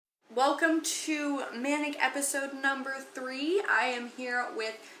Welcome to Manic episode number 3. I am here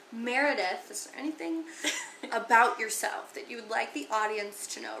with Meredith. Is there anything about yourself that you would like the audience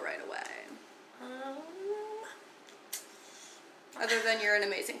to know right away? Other than you're an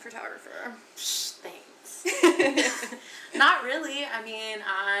amazing photographer. Thanks. Not really. I mean,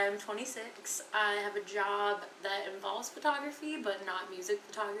 I'm 26. I have a job that involves photography, but not music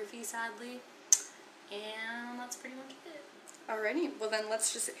photography, sadly. And that's pretty much it. Alrighty, well then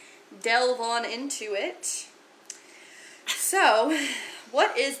let's just delve on into it. So,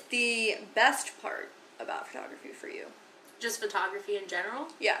 what is the best part about photography for you? Just photography in general?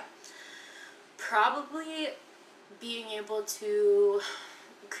 Yeah. Probably being able to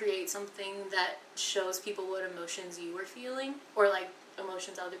create something that shows people what emotions you were feeling, or like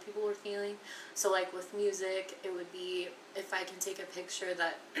emotions other people were feeling. So like with music, it would be if I can take a picture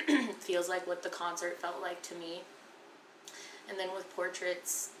that feels like what the concert felt like to me. And then with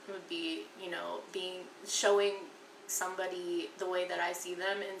portraits, it would be, showing somebody the way that I see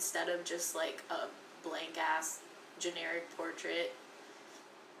them instead of just like a blank ass generic portrait.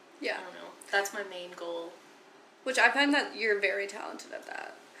 Yeah. I don't know. That's my main goal. Which I find that you're very talented at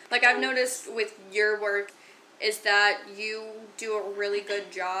that. Like, I've noticed with your work is that you do a really good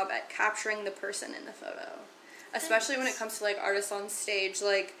job at capturing the person in the photo. Especially when it comes to, like, artists on stage.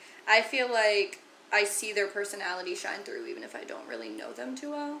 Like, I feel like I see their personality shine through even if I don't really know them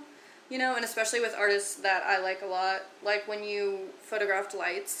too well. And especially with artists that I like a lot. Like, when you photographed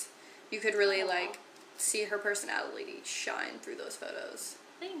Lights, you could really, see her personality shine through those photos.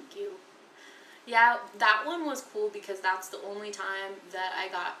 Thank you. Yeah, that one was cool because that's the only time that I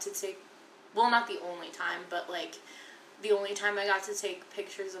got to take, well, not the only time, but the only time I got to take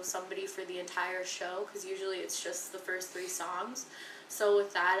pictures of somebody for the entire show, because usually it's just the first 3 songs. So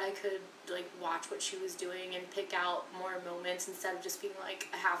with that, I could watch what she was doing and pick out more moments instead of just being like,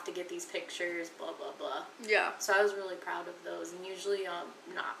 I have to get these pictures, blah blah blah. Yeah. So I was really proud of those, and usually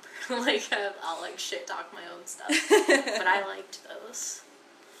not I'll shit talk my own stuff, but I liked those.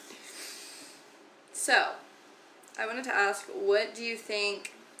 So, I wanted to ask, what do you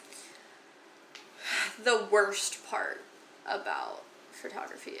think the worst part about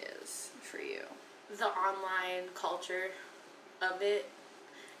photography is for you? The online culture of it,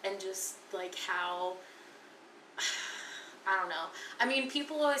 and just how, I don't know. I mean,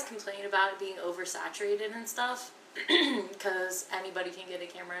 people always complain about it being oversaturated and stuff, because anybody can get a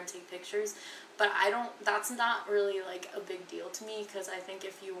camera and take pictures. But that's not really, a big deal to me, because I think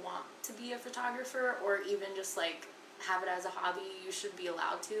if you want to be a photographer, or even just, have it as a hobby, you should be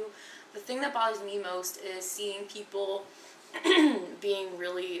allowed to. The thing that bothers me most is seeing people being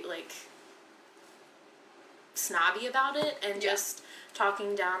really, snobby about it, and just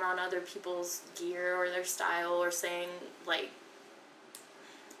talking down on other people's gear or their style, or saying, I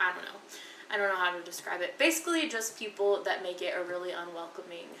don't know how to describe it. Basically, just people that make it a really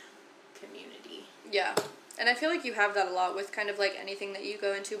unwelcoming community. Yeah. And I feel like you have that a lot with kind of anything that you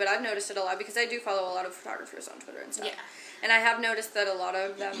go into, but I've noticed it a lot because I do follow a lot of photographers on Twitter and stuff. Yeah. And I have noticed that a lot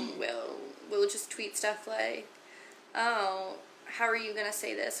of them will just tweet stuff like, oh, how are you going to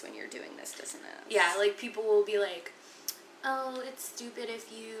say this when you're doing this and this? Yeah, people will be like, oh, it's stupid if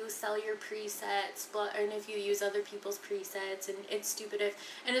you sell your presets, and if you use other people's presets, and it's stupid if,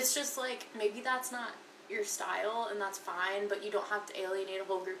 and it's just maybe that's not your style, and that's fine, but you don't have to alienate a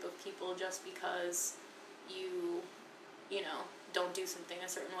whole group of people just because you don't do something a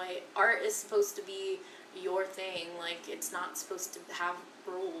certain way. Art is supposed to be your thing, it's not supposed to have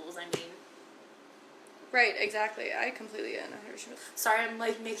rules, I mean. Right, exactly. I completely understand. Sorry, I'm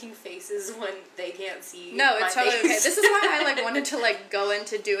making faces when they can't see. No, it's totally face. okay. This is why I wanted to go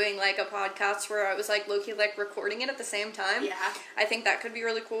into doing a podcast where I was low-key recording it at the same time. Yeah. I think that could be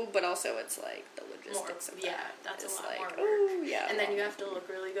really cool, but also it's the logistics of that. Yeah, that's a lot more work. Ooh, yeah. And then you have to look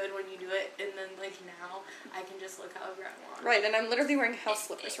really good when you do it, and then now I can just look however I want. Right, and I'm literally wearing house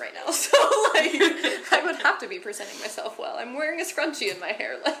slippers right now, so I would have to be presenting myself well. I'm wearing a scrunchie in my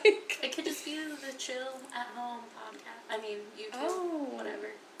hair, It could just be the chill at home podcast. I mean, YouTube, whatever.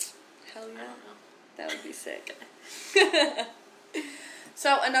 Hell yeah. I don't know. That would be sick.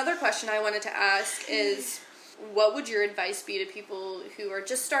 So another question I wanted to ask is, what would your advice be to people who are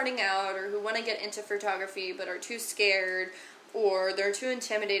just starting out or who want to get into photography but are too scared or they're too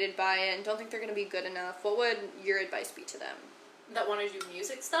intimidated by it and don't think they're going to be good enough? What would your advice be to them? That want to do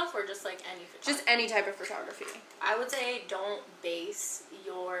music stuff, or just any photography? Just any type of photography. I would say don't base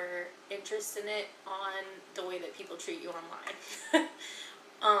your interest in it on the way that people treat you online.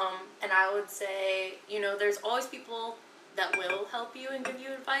 And I would say, there's always people that will help you and give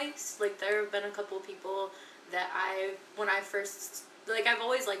you advice. There have been a couple of people that when I first like, I've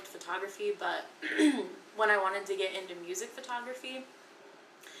always liked photography, but when I wanted to get into music photography,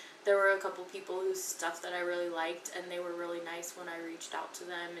 there were a couple people whose stuff that I really liked, and they were really nice when I reached out to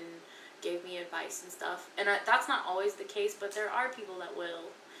them and gave me advice and stuff. And that's not always the case, but there are people that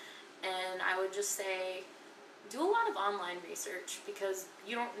will. And I would just say, do a lot of online research, because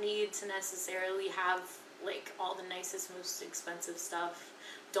you don't need to necessarily have, like, all the nicest, most expensive stuff.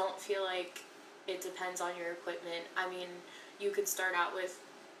 Don't feel like it depends on your equipment. I mean, you could start out with,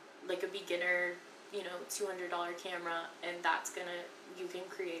 like, a beginner, you know, $200 camera, and you can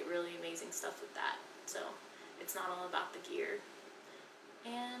create really amazing stuff with that. So it's not all about the gear.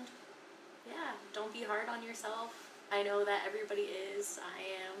 And yeah, don't be hard on yourself. I know that everybody is. I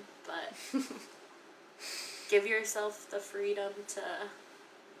am. But give yourself the freedom to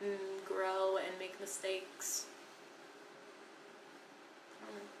grow and make mistakes.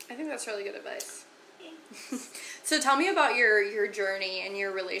 I think that's really good advice. So tell me about your journey and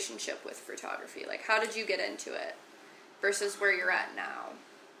your relationship with photography. Like, how did you get into it versus where you're at now?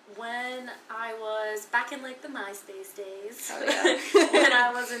 When I was back in, like, the MySpace days, Oh, yeah. when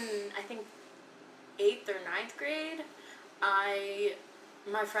I was in, I think, 8th or 9th grade,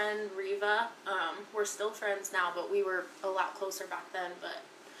 my friend Riva, we're still friends now, but we were a lot closer back then, but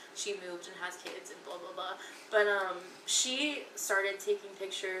she moved and has kids and blah, blah, blah. But she started taking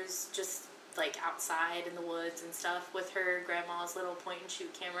pictures just, like, outside in the woods and stuff with her grandma's little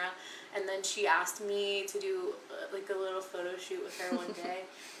point-and-shoot camera. And then she asked me to do, like, a little photo shoot with her one day.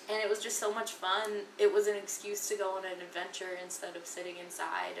 And it was just so much fun. It was an excuse to go on an adventure instead of sitting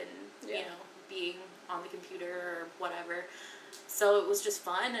inside and, you know, being on the computer or whatever. So it was just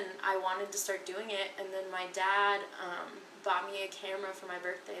fun, and I wanted to start doing it. And then my dad bought me a camera for my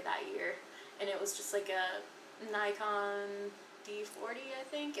birthday that year. And it was just, like, a Nikon D40, I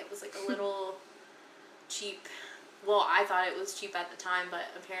think. It was, like, a little cheap. Well, I thought it was cheap at the time, but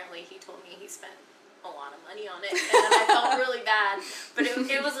apparently he told me he spent a lot of money on it, and then I felt really bad. But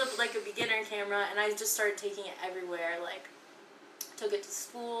it was like a beginner camera, and I just started taking it everywhere. Like, took it to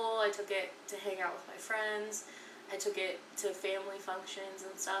school, I took it to hang out with my friends, I took it to family functions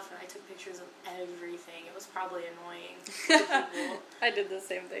and stuff, and I took pictures of everything. It was probably annoying to people. I did the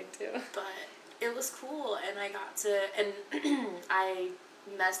same thing too. But it was cool, and I got to, and I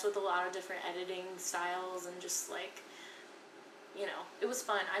messed with a lot of different editing styles, and just, like, you know, it was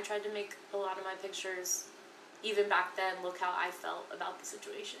fun. I tried to make a lot of my pictures, even back then, look how I felt about the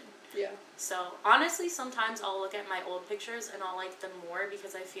situation. Yeah. So, honestly, sometimes I'll look at my old pictures and I'll like them more,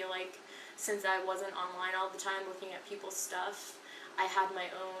 because I feel like since I wasn't online all the time looking at people's stuff, I had my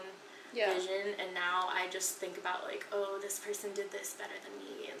own vision, and now I just think about, like, oh, this person did this better than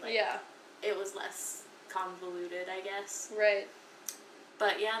me, and, like, it was less convoluted, I guess. Right.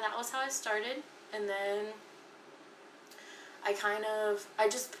 But yeah, that was how I started, and then I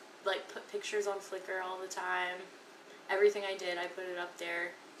just, like, put pictures on Flickr all the time. Everything I did, I put it up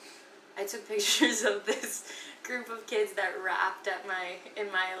there. I took pictures of this group of kids that rapped in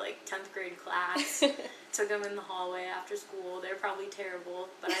my like 10th grade class. Took them in the hallway after school. They're probably terrible,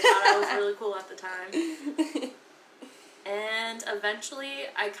 but I thought I was really cool at the time. And eventually,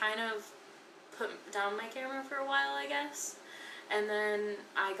 I kind of put down my camera for a while, I guess. And then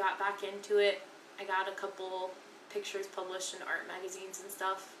I got back into it. I got a couple pictures published in art magazines and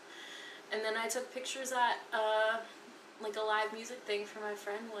stuff. And then I took pictures at like a live music thing for my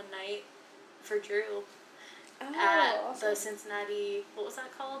friend one night for Drew at awesome. the Cincinnati, what was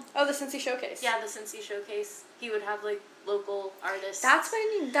that called? Oh, the Cincy Showcase. Yeah, the Cincy Showcase. He would have like local artists. That's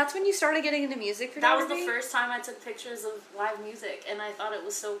when you started getting into music photography? That was the first time I took pictures of live music, and I thought it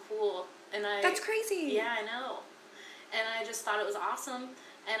was so cool. And That's crazy. Yeah, I know. And I just thought it was awesome,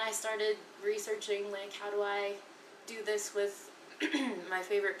 and I started researching, like, how do I do this with my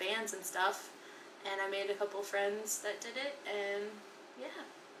favorite bands and stuff, and I made a couple friends that did it, and yeah.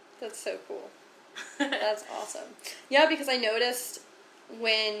 That's so cool. That's awesome. Yeah, because I noticed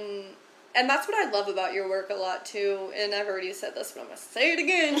and that's what I love about your work a lot too, and I've already said this, but I'm going to say it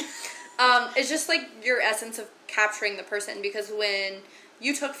again. It's just like your essence of capturing the person, because when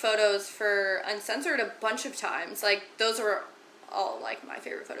you took photos for Uncensored a bunch of times, like, those were all, like, my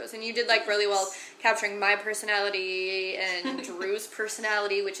favorite photos, and you did, like, really well capturing my personality and Drew's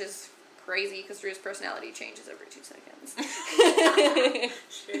personality, which is crazy, because Drew's personality changes every 2 seconds.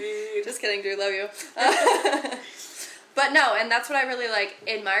 Just kidding, Drew, love you. But no, and that's what I really, like,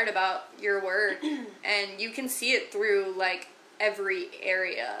 admired about your work, and you can see it through, like, every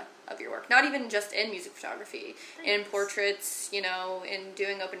area of your work, not even just in music photography, in portraits, you know, in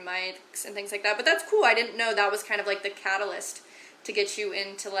doing open mics and things like that. But that's cool. I didn't know that was kind of like the catalyst to get you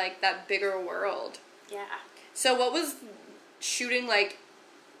into, like, that bigger world. Yeah. So what was shooting, like,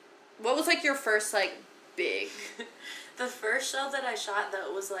 what was, like, your first, like, big... The first show that I shot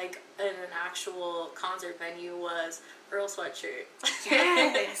that was, like, in an actual concert venue was Earl Sweatshirt.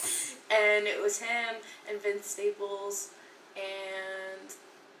 Yes! And it was him and Vince Staples and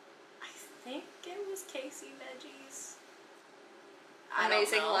I think it was Casey Veggies.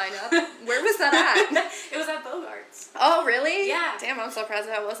 Amazing lineup. Where was that at? It was at Bogart's. Oh, really? Yeah. Damn, I'm surprised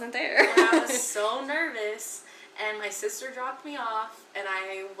I wasn't there. And I was so nervous, and my sister dropped me off, and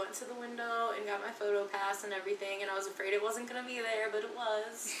I went to the window and got my photo pass and everything, and I was afraid it wasn't going to be there, but it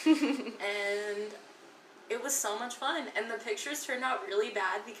was. And it was so much fun, and the pictures turned out really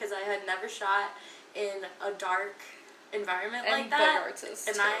bad because I had never shot in a dark environment and like that. Bogart's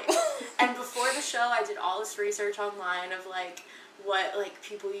And too. and before the show, I did all this research online of, like, what, like,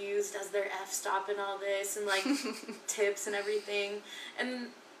 people used as their f-stop and all this, and, like, tips and everything. And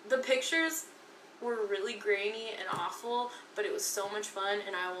the pictures were really grainy and awful, but it was so much fun,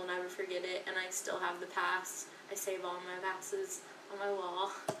 and I will never forget it, and I still have the pass. I save all my passes on my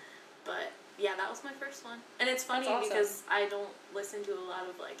wall. But, yeah, that was my first one. And it's funny because I don't listen to a lot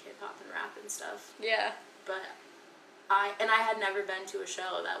of, like, hip-hop and rap and stuff. Yeah. But I had never been to a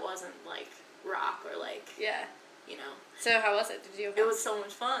show that wasn't, like, rock or, like... Yeah. You know. So how was it? Did you have fun? It was so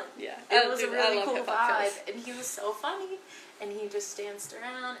much fun. Yeah. It was a really cool vibe. And he was so funny. And he just danced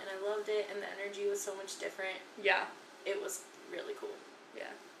around. And I loved it. And the energy was so much different. Yeah. It was really cool. Yeah.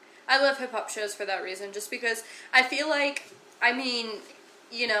 I love hip-hop shows for that reason. Just because I feel like, I mean,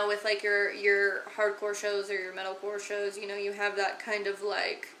 you know, with like your hardcore shows or your metalcore shows, you know, you have that kind of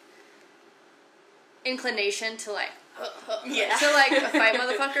like inclination to like, yeah. to like fight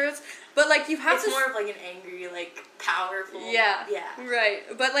motherfuckers. But like you have it's more of like an angry, like powerful. Yeah. Yeah. Right.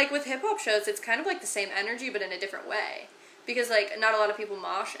 But like with hip hop shows, it's kind of like the same energy, but in a different way. Because like not a lot of people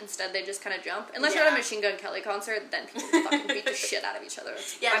mosh. Instead, they just kind of jump. Unless you're at a Machine Gun Kelly concert, then people fucking beat the shit out of each other.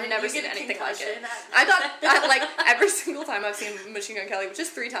 Yeah, I've never seen anything like it. I got like every single time I've seen Machine Gun Kelly, which is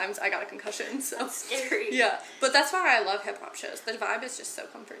 3 times, I got a concussion. So that's scary. Yeah, but that's why I love hip hop shows. The vibe is just so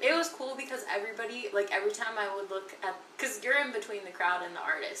comforting. It was cool because everybody, like every time I would look at, because you're in between the crowd and the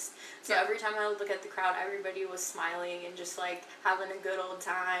artist, so every time I would look at the crowd, everybody was smiling and just like having a good old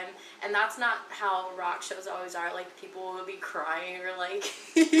time. And that's not how rock shows always are. Like people will be crying or like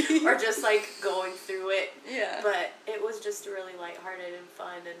or just like going through it. Yeah. But it was just really lighthearted and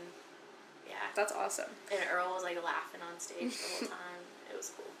fun, and yeah. That's awesome. And Earl was like laughing on stage the whole time. It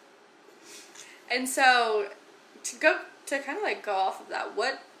was cool. And so to kind of like go off of that,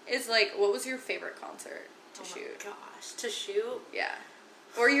 what was your favorite concert to shoot? Oh my gosh, to shoot? Yeah.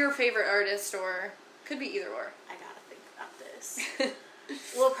 Or your favorite artist, or could be either or. I gotta think about this.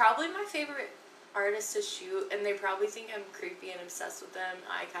 Well, probably my favorite artist to shoot, and they probably think I'm creepy and obsessed with them.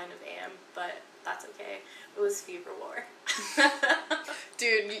 I kind of am, but that's okay. It was Fever War.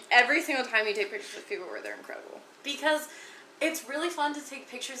 Dude, every single time you take pictures of Fever War, they're incredible. Because it's really fun to take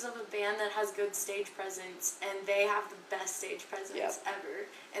pictures of a band that has good stage presence, and they have the best stage presence ever,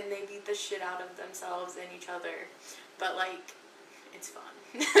 and they beat the shit out of themselves and each other. But, like, it's fun.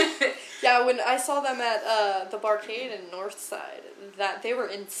 Yeah, when I saw them at the Barcade in Northside, that they were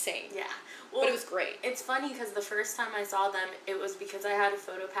insane. Yeah. Well, but it was great. It's funny because the first time I saw them, it was because I had a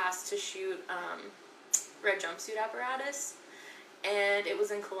photo pass to shoot Red Jumpsuit Apparatus, and it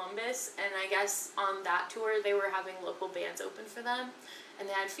was in Columbus, and I guess on that tour they were having local bands open for them, and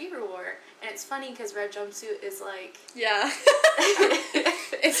they had Fever War, and it's funny because Red Jumpsuit is like... Yeah.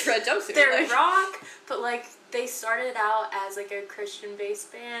 It's Red Jumpsuit. They're rock, but like they started out as like a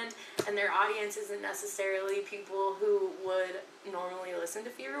Christian-based band, and their audience isn't necessarily people who would normally listen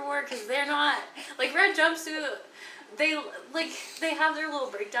to Fever War, because they're not... Like Red Jumpsuit... They have their little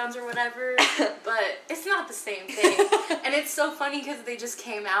breakdowns or whatever, but it's not the same thing. And it's so funny because they just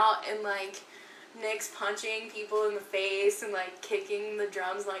came out and like Nick's punching people in the face and like kicking the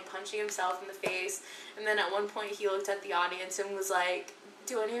drums and like punching himself in the face. And then at one point he looked at the audience and was like,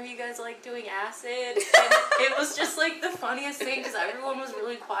 "Do any of you guys like doing acid?" And it was just like the funniest thing because everyone was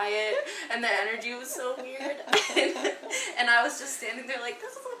really quiet and the energy was so weird. And I was just standing there like,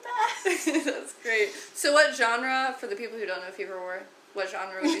 this is the best. That's great. So what genre, for the people who don't know Fever War, what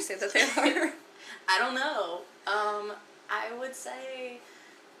genre would you say that they are? I don't know. I would say,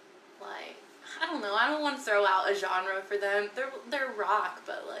 like, I don't know. I don't want to throw out a genre for them. They're rock,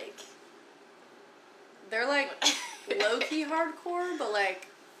 but like... They're like low-key hardcore, but like...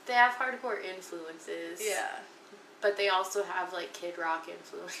 They have hardcore influences. Yeah. But they also have like kid rock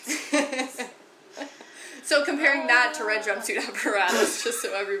influences. So comparing that to Red Jumpsuit Apparatus, just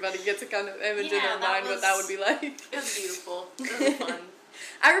so everybody gets a kind of image in their mind what that would be like. It was beautiful. It was fun.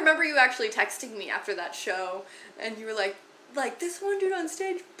 I remember you actually texting me after that show, and you were like, like, this one dude on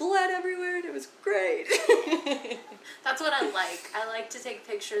stage bled everywhere, and it was great. That's what I like. I like to take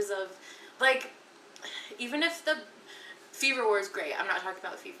pictures of, like, even if the Fever War is great. I'm not talking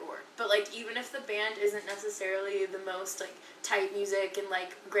about Fever War. But, like, even if the band isn't necessarily the most, like, tight music and,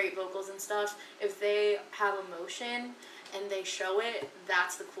 like, great vocals and stuff, if they have emotion and they show it,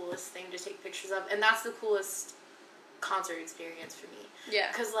 that's the coolest thing to take pictures of. And that's the coolest concert experience for me.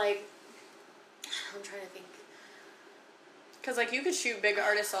 Yeah. Because, like, I'm trying to think. Because, like, you could shoot big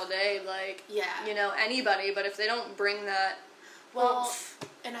artists all day, like, yeah. you know, anybody, but if they don't bring that... Well,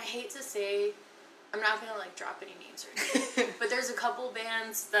 and I hate to say... I'm not going to, like, drop any names or anything, but there's a couple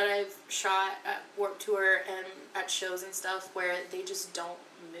bands that I've shot at Warped Tour and at shows and stuff where they just don't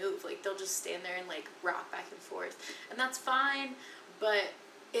move. Like, they'll just stand there and, like, rock back and forth. And that's fine, but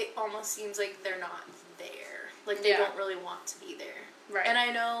it almost seems like they're not there. Like, they don't really want to be there. Right. And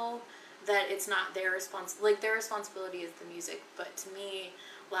I know that it's not their like, their responsibility is the music, but to me,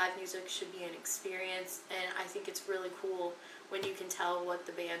 live music should be an experience, and I think it's really cool when you can tell what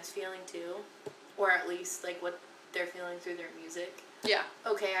the band's feeling too. Or at least, like, what they're feeling through their music. Yeah.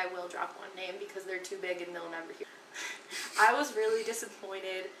 Okay, I will drop one name because they're too big and they'll never hear. I was really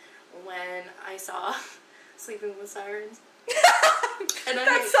disappointed when I saw Sleeping with Sirens. And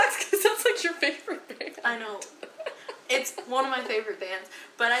that sucks because that's, like, your favorite band. I know. It's one of my favorite bands.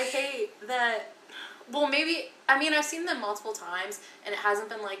 But I hate that... Well, maybe... I mean, I've seen them multiple times, and it hasn't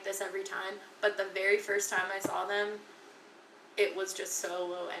been like this every time. But the very first time I saw them, it was just so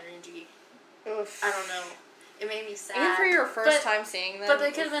low energy. Oof. I don't know. It made me sad. Even for your first time seeing them. But they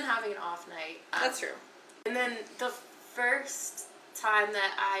could have been having an off night. That's true. And then the first time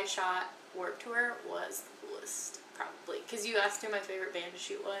that I shot Warped Tour was the coolest, probably. Because you asked who my favorite band to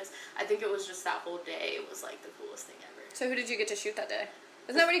shoot was. I think it was just that whole day. It was, like, the coolest thing ever. So who did you get to shoot that day?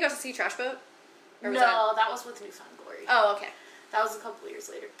 Isn't that when you got to see Trash Boat? No, that was with New Found Glory. Oh, okay. That was a couple years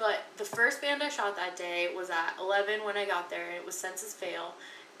later. But the first band I shot that day was at 11 when I got there, and it was Senses Fail.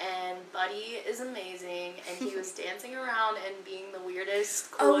 And Buddy is amazing, and he was dancing around and being the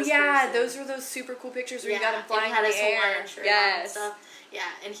weirdest, coolest person. Those were those super cool pictures where you got him flying in the air. Hawaiian shirt on and stuff. Yeah,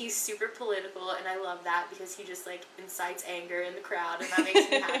 and he's super political, and I love that because he just, like, incites anger in the crowd, and that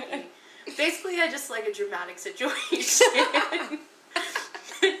makes me happy. Basically, I just like a dramatic situation.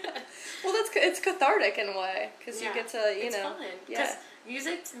 Well, it's cathartic in a way, because you get to, you it's know. Fun. Because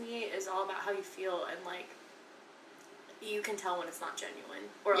music, to me, is all about how you feel, and, like, you can tell when it's not genuine.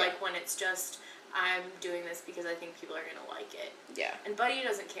 Or, like, when it's just, I'm doing this because I think people are going to like it. Yeah. And Buddy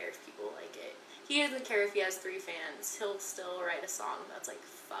doesn't care if people like it. He doesn't care if he has 3 fans. He'll still write a song that's like,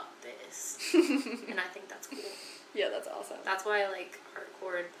 fuck this. And I think that's cool. Yeah, that's awesome. That's why I like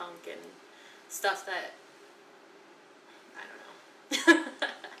hardcore and punk and stuff that, I don't know.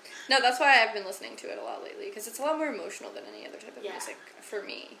 No, that's why I've been listening to it a lot lately, because it's a lot more emotional than any other type of music for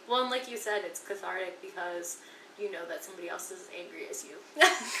me. Well, and like you said, it's cathartic because you know that somebody else is as angry as you.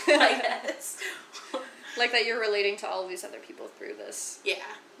 I guess. Like that you're relating to all of these other people through this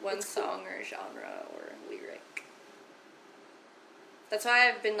one song cool. or genre or lyric. That's why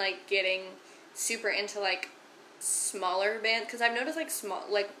I've been, like, getting super into, like, smaller bands, because I've noticed, like,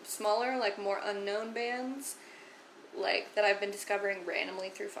 smaller, like, more unknown bands, like, that I've been discovering randomly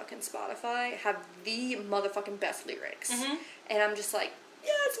through fucking Spotify have the motherfucking best lyrics. Mm-hmm. And I'm just like,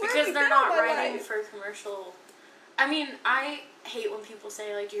 yeah, it's working. Because they're not writing for commercial. I mean, I hate when people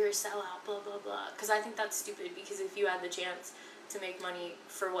say, like, you're a sellout, blah, blah, blah. Because I think that's stupid, because if you had the chance to make money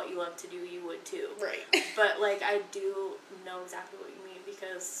for what you love to do, you would too. Right. But, like, I do know exactly what you mean,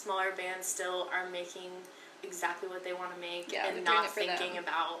 because smaller bands still are making exactly what they want to make and not thinking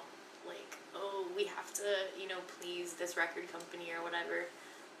about, like, oh, we have to, you know, please this record company or whatever.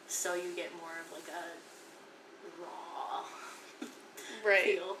 So you get more of, like, a raw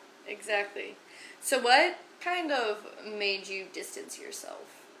feel. Exactly. So what kind of made you distance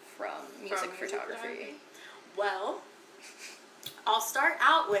yourself from music photography? Well, I'll start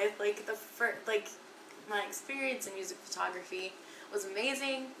out with, like, my experience in music photography was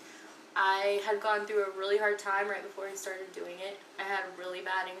amazing. I had gone through a really hard time right before I started doing it. I had really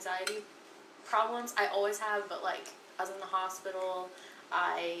bad anxiety problems. I always have, but, like, I was in the hospital.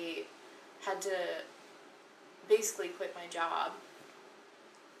 I had to basically quit my job.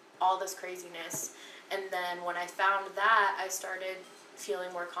 All this craziness. And then when I found that, I started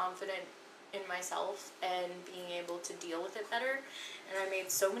feeling more confident in myself and being able to deal with it better. And I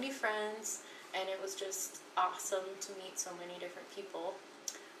made so many friends, and it was just awesome to meet so many different people.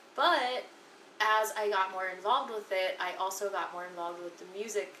 But as I got more involved with it, I also got more involved with the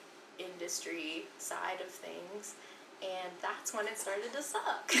music industry side of things. And that's when it started to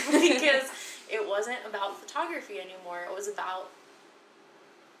suck. Because it wasn't about photography anymore. It was about...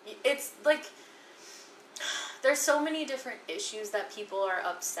 It's like... There's so many different issues that people are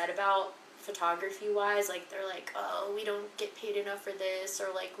upset about photography-wise. Like, they're like, oh, we don't get paid enough for this, or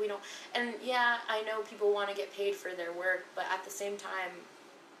like, we don't... And yeah, I know people want to get paid for their work, but at the same time,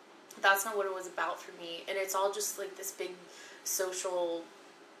 that's not what it was about for me. And it's all just like this big social...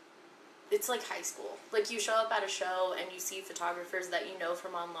 It's like high school. Like, you show up at a show and you see photographers that you know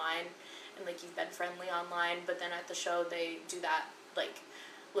from online, and like, you've been friendly online, but then at the show they do that, like,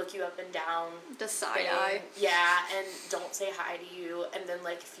 look you up and down. The side eye. Yeah, and don't say hi to you. And then,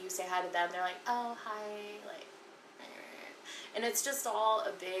 like, if you say hi to them, they're like, oh, hi. Like, and it's just all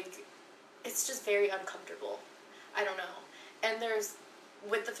a big... It's just very uncomfortable. I don't know. And there's...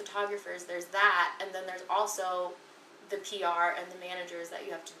 With the photographers, there's that. And then there's also the PR and the managers that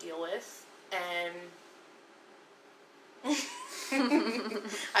you have to deal with. And...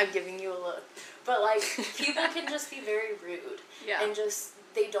 I'm giving you a look. But, like, people can just be very rude. Yeah. And just...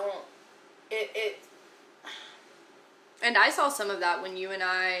 They don't, it. And I saw some of that when you and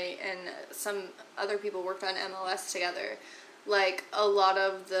I and some other people worked on MLS together. Like, a lot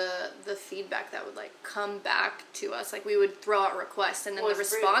of the feedback that would, like, come back to us, like, we would throw out requests, and then the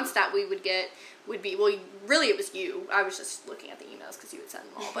response rude. That we would get would be, well, really it was you. I was just looking at the emails because you would send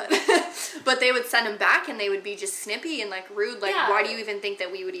them all, but but they would send them back, and they would be just snippy and, like, rude. Like, why do you even think that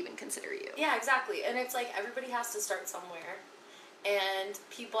we would even consider you? Yeah, exactly. And it's like, everybody has to start somewhere. And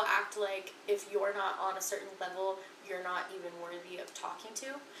people act like if you're not on a certain level, you're not even worthy of talking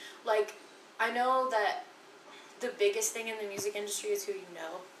to. Like, I know that the biggest thing in the music industry is who you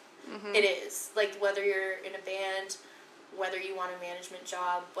know. Mm-hmm. It is. Like, whether you're in a band, whether you want a management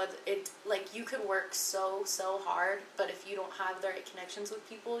job, whether it, like, you could work so hard, but if you don't have the right connections with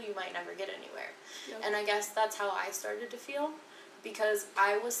people, you might never get anywhere. Yep. And I guess that's how I started to feel, because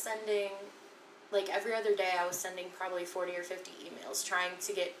I was sending... Like, every other day, I was sending probably 40 or 50 emails, trying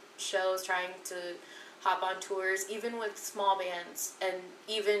to get shows, trying to hop on tours, even with small bands, and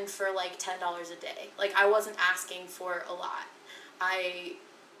even for, like, $10 a day. Like, I wasn't asking for a lot.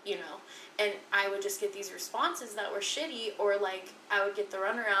 And I would just get these responses that were shitty, or, like, I would get the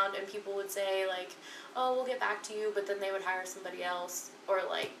runaround, and people would say, like, oh, we'll get back to you, but then they would hire somebody else, or,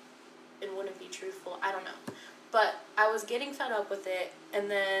 like, it wouldn't be truthful. I don't know. But I was getting fed up with it,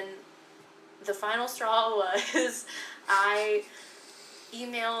 and then... The final straw was I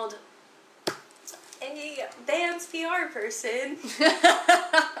emailed a band's PR person.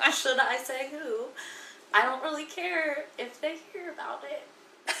 Should I say who? I don't really care if they hear about it.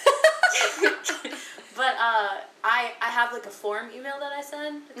 But I have like a form email that I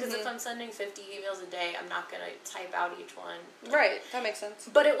send, because if I'm sending 50 emails a day, I'm not going to type out each one. Right, that makes sense.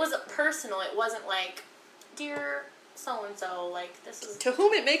 But it was personal. It wasn't like, dear... so-and-so, like, this is... To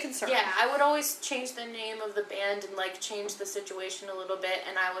whom it may concern. Yeah, I would always change the name of the band and, like, change the situation a little bit,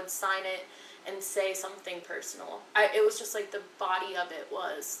 and I would sign it and say something personal. It was just, like, the body of it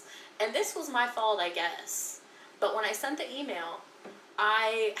was. And this was my fault, I guess. But when I sent the email,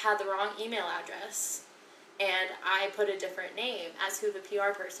 I had the wrong email address, and I put a different name as who the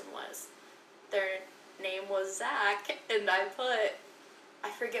PR person was. Their name was Zach, and I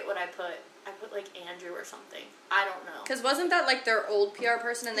forget what I put, like, Andrew or something. I don't know. Because wasn't that, like, their old PR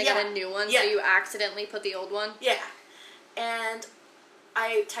person and they got a new one, so you accidentally put the old one? Yeah. And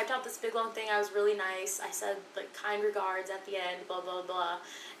I typed out this big long thing. I was really nice. I said, like, kind regards at the end, blah, blah, blah.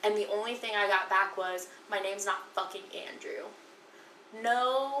 And the only thing I got back was, my name's not fucking Andrew.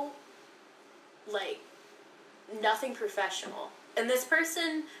 No, like, nothing professional. And this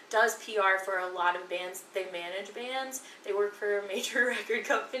person does PR for a lot of bands. They manage bands. They work for a major record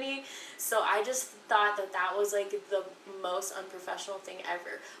company. So I just thought that was, like, the most unprofessional thing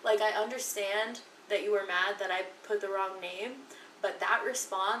ever. Like, I understand that you were mad that I put the wrong name, but that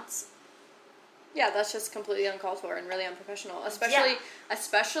response... Yeah, that's just completely uncalled for and really unprofessional.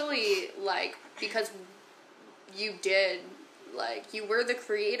 Especially, like, because you were the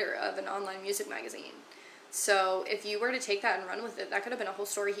creator of an online music magazine. So if you were to take that and run with it, that could have been a whole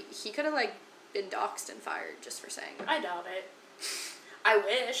story. He could have, like, been doxxed and fired just for saying that. I doubt it. I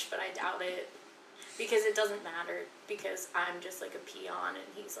wish, but I doubt it. Because it doesn't matter. Because I'm just, like, a peon and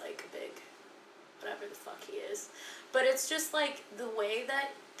he's, like, a big whatever the fuck he is. But it's just, like, the way that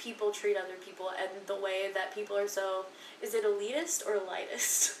people treat other people and the way that people are so... Is it elitist or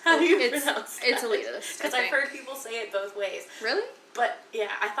elitist? How do you pronounce that? It's elitist. Because I've heard people say it both ways. Really? But, yeah,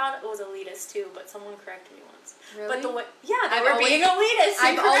 I thought it was elitist, too, but someone corrected me once. Really? But the way... Yeah, they were being elitist.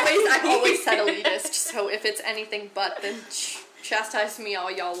 I've always said elitist, so if it's anything but, then chastise me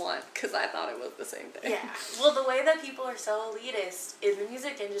all y'all want, because I thought it was the same thing. Yeah. Well, the way that people are so elitist in the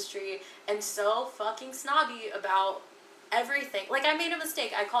music industry and so fucking snobby about everything. Like, I made a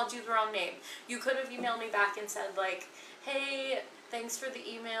mistake. I called you the wrong name. You could have emailed me back and said, like, hey, thanks for the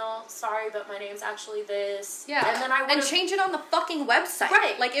email. Sorry, but my name's actually this. Yeah. And then I would change it on the fucking website.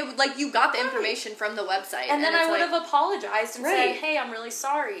 Right. Like, you got the information from the website. And then I would like, have apologized and right. said, hey, I'm really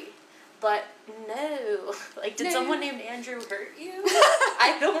sorry. But no. Like, did someone named Andrew hurt you?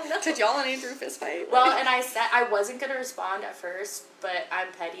 I don't know. Did y'all and Andrew fist fight? Well, and I said I wasn't going to respond at first, but I'm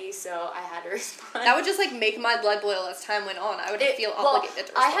petty, so I had to respond. That would just, like, make my blood boil as time went on. I would feel obligated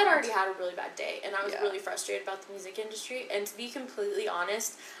to respond. I had already had a really bad day, and I was really frustrated about the music industry. And to be completely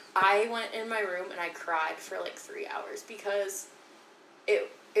honest, I went in my room and I cried for, like, 3 hours because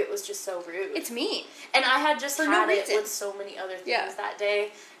it was just so rude. It's mean. And I had just had it with so many other things that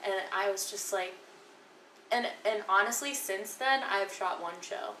day, and I was just like, and honestly, since then, I've shot one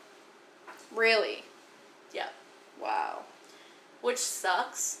show. Really? Yep. Wow. Which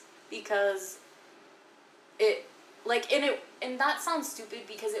sucks, because and that sounds stupid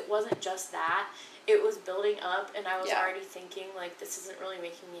because it wasn't just that. It was building up, and I was already thinking, like, this isn't really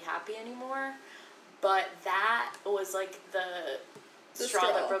making me happy anymore. But that was, like, the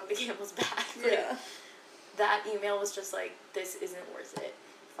straw that broke the camel's back. Like, yeah. That email was just like, this isn't worth it.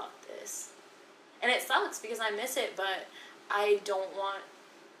 Fuck this. And it sucks because I miss it, but I don't want...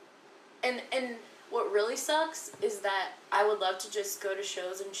 And what really sucks is that I would love to just go to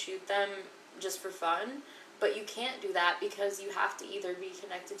shows and shoot them just for fun, but you can't do that because you have to either be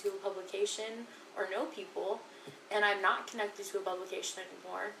connected to a publication or know people, and I'm not connected to a publication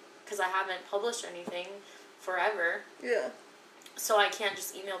anymore because I haven't published anything forever. Yeah. So I can't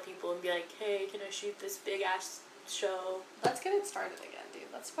just email people and be like, hey, can I shoot this big-ass show? Let's get it started again, dude.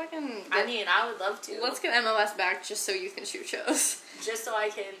 Let's fucking... I mean, I would love to. Let's get MLS back just so you can shoot shows. Just so I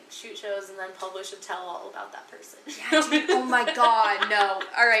can shoot shows and then publish a tell-all about that person. Yeah, dude. Oh my god, no.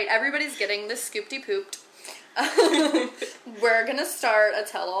 Alright, everybody's getting this scooped-y-pooped. We're gonna start a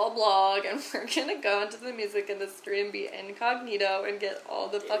tell-all blog, and we're gonna go into the music industry and be incognito and get all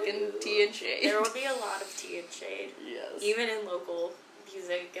the fucking tea and shade. There would be a lot of tea and shade. Yes. Even in local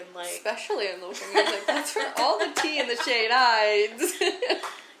music and, like... Especially in local music. That's where all the tea and the shade hides.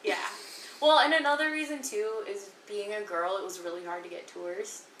 Yeah. Well, and another reason, too, is being a girl, it was really hard to get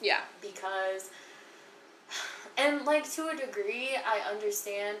tours. Yeah. Because... And, like, to a degree, I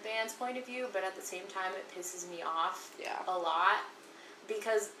understand bands' point of view, but at the same time, it pisses me off a lot.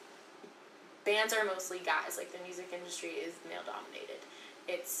 Because bands are mostly guys. Like, the music industry is male-dominated.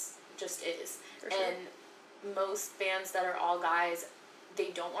 It's just is. For sure. And most bands that are all guys, they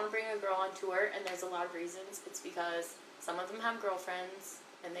don't want to bring a girl on tour, and there's a lot of reasons. It's because some of them have girlfriends,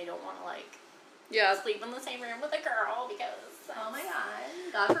 and they don't want to, like, sleep in the same room with a girl because, oh my god,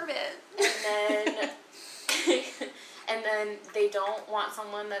 God forbid. And then they don't want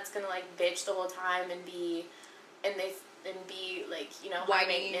someone that's gonna, like, bitch the whole time and be like, you know, high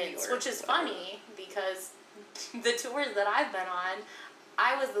maintenance, which is funny because the tours that I've been on,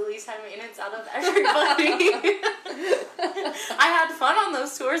 I was the least high maintenance out of everybody. I had fun on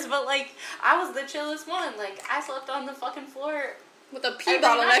those tours, but, like, I was the chillest one. Like, I slept on the fucking floor with a pee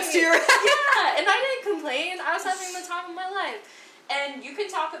bottle next to your head. Yeah, and I didn't complain. I was having the time of my life. And you can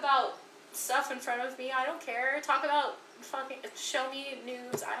talk about stuff in front of me. I don't care. Talk about fucking... Show me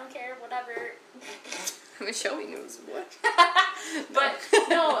news. I don't care. Whatever. I mean, show me news. What? But,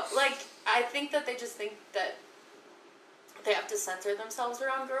 no, like, I think that they just think that they have to censor themselves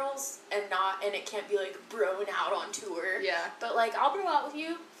around girls and it can't be, like, broing out on tour. Yeah. But, like, I'll bro out with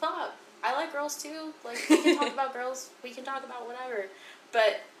you. Fuck. I like girls, too. Like, we can talk about girls. We can talk about whatever.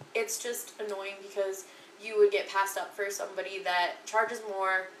 But it's just annoying because you would get passed up for somebody that charges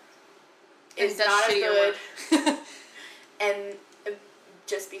more, is not as good, and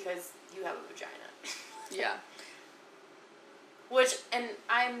just because you have a vagina. Yeah. Which, and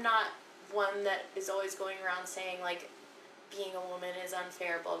I'm not one that is always going around saying, like, being a woman is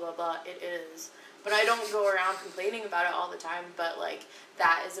unfair, blah, blah, blah. It is. But I don't go around complaining about it all the time, but, like,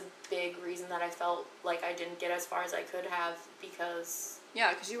 that is a big reason that I felt like I didn't get as far as I could have because...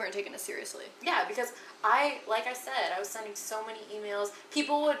 Yeah, because you weren't taking it seriously. Yeah, because like I said, I was sending so many emails.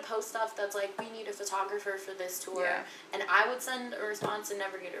 People would post stuff that's like, we need a photographer for this tour. Yeah. And I would send a response and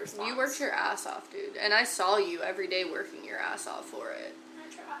never get a response. You worked your ass off, dude. And I saw you every day working your ass off for it. I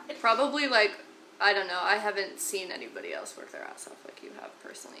tried. Probably, like, I don't know, I haven't seen anybody else work their ass off like you have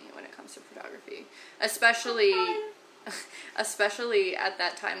personally when it comes to photography. Especially at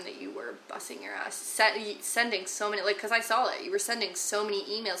that time that you were busting your ass, sending so many, like, because I saw it, you were sending so many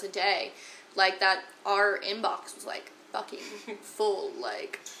emails a day, like, that our inbox was, like, fucking full,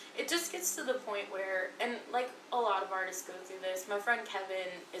 like... It just gets to the point where, and like a lot of artists go through this. My friend Kevin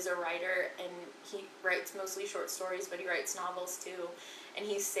is a writer, and he writes mostly short stories, but he writes novels too. And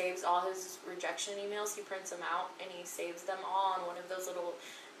he saves all his rejection emails. He prints them out, and he saves them all on one of those little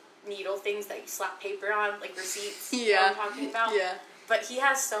needle things that you slap paper on, like receipts. Yeah. You know what I'm talking about? Yeah. But he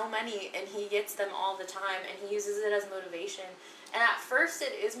has so many, and he gets them all the time, and he uses it as motivation. And at first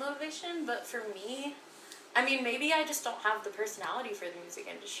it is motivation, but for me, I mean, maybe I just don't have the personality for the music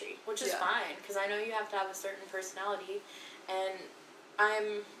industry, which is fine, because I know you have to have a certain personality, and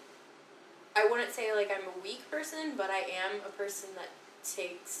I wouldn't say, like, I'm a weak person, but I am a person that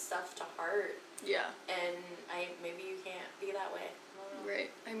takes stuff to heart. Yeah. And maybe you can't be that way. I don't know.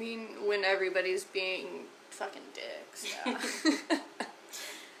 Right. I mean, when everybody's being fucking dicks, yeah.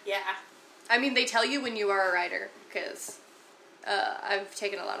 Yeah. I mean, they tell you when you are a writer, because I've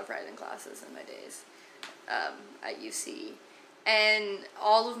taken a lot of writing classes in my days at UC, and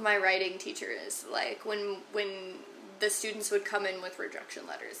all of my writing teachers, like, when the students would come in with rejection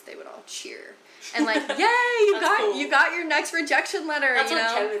letters, they would all cheer and like, yay, you got your next rejection letter. That's you know?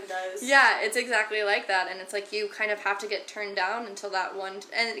 what Kevin does. Yeah, it's exactly like that, and it's like you kind of have to get turned down until that one,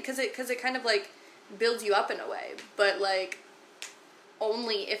 and because it kind of like builds you up in a way, but like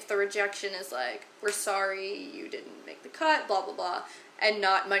only if the rejection is like, we're sorry, you didn't make the cut, blah blah blah, and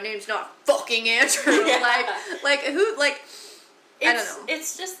not, my name's not fucking Andrew. Yeah. like who, like, I don't know.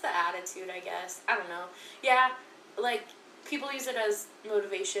 It's just the attitude, I guess. I don't know. Yeah, like, people use it as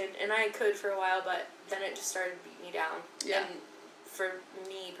motivation, and I could for a while, but then it just started beating me down. Yeah. And for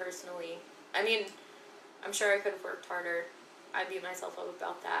me personally, I mean, I'm sure I could have worked harder. I beat myself up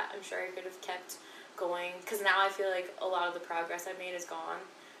about that. I'm sure I could have kept going, because now I feel like a lot of the progress I made is gone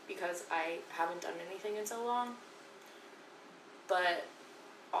because I haven't done anything in so long. But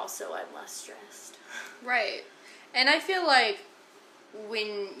also I'm less stressed. Right. And I feel like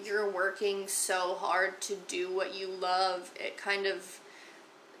when you're working so hard to do what you love, it kind of,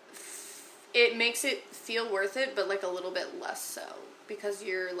 it makes it feel worth it, but like a little bit less so, because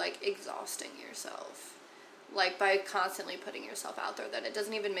you're like exhausting yourself, like by constantly putting yourself out there, that it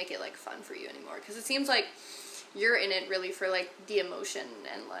doesn't even make it like fun for you anymore, because it seems like you're in it really for like the emotion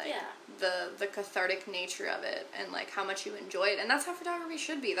and like the cathartic nature of it, and like how much you enjoy it. And that's how photography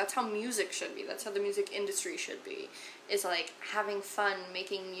should be, that's how music should be, that's how the music industry should be, is like having fun,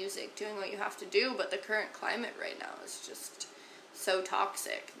 making music, doing what you have to do. But the current climate right now is just so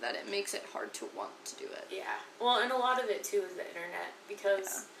toxic that it makes it hard to want to do it. Yeah. Well, and a lot of it too is the internet,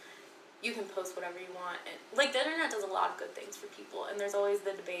 because you can post whatever you want, and like the internet does a lot of good things for people, and there's always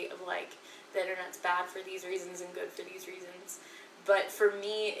the debate of like, the internet's bad for these reasons and good for these reasons. But for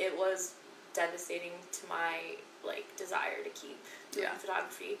me, it was devastating to my like desire to keep doing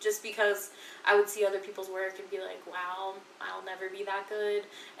photography, just because I would see other people's work and be like, wow, I'll never be that good.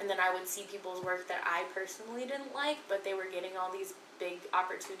 And then I would see people's work that I personally didn't like, but they were getting all these big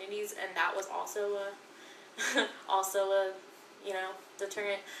opportunities, and that was also a you know,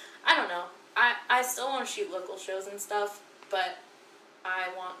 deterrent. I don't know. I still want to shoot local shows and stuff, but I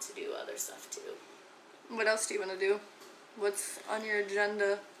want to do other stuff too. What else do you want to do? What's on your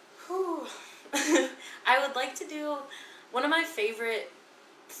agenda? Whew. I would like to do, one of my favorite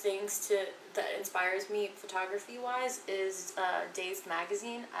things that inspires me photography wise is Dazed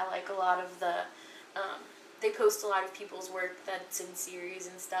magazine. I like a lot of the they post a lot of people's work that's in series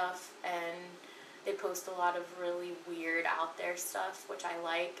and stuff, and they post a lot of really weird out there stuff, which I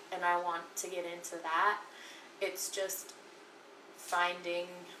like, and I want to get into that. It's just finding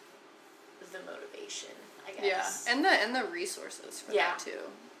the motivation, I guess. Yeah, and the resources for that too,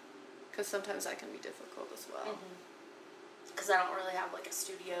 because sometimes that can be difficult as well. Because I don't really have like a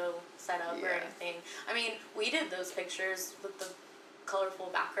studio set up or anything. I mean, we did those pictures with the colorful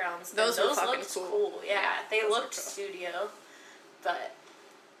backgrounds. Those looked cool. Yeah, they looked cool. studio, but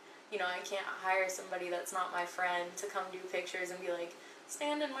you know, I can't hire somebody that's not my friend to come do pictures and be like,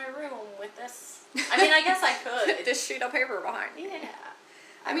 stand in my room with this. I mean, I guess I could. This sheet of paper behind me. Yeah.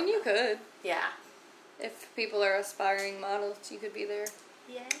 I mean, you could. Yeah. If people are aspiring models, you could be there.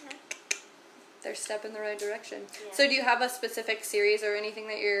 Yeah. They're step in the right direction. Yeah. So do you have a specific series or anything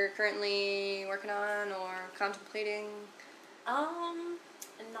that you're currently working on or contemplating?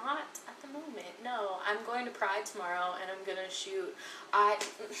 Not at the moment, no. I'm going to Pride tomorrow, and I'm going to shoot,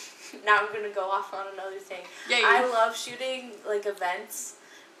 now I'm going to go off on another thing. Yeah, I love shooting, like, events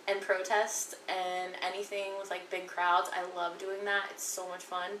and protests and anything with, like, big crowds. I love doing that. It's so much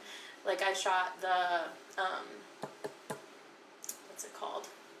fun. Like, I shot the, what's it called?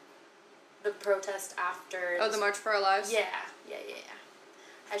 The protest after... Oh, the March for Our Lives? Yeah.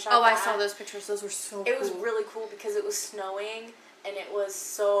 I shot Oh, that. I saw those pictures. Those were so cool. It was really cool because it was snowing and it was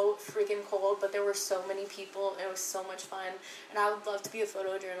so freaking cold, but there were so many people and it was so much fun. And I would love to be a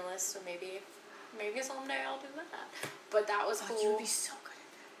photojournalist, so maybe someday I'll do that. But that was cool. You would be so good.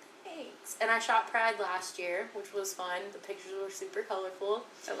 Thanks. And I shot Pride last year, which was fun. The pictures were super colorful.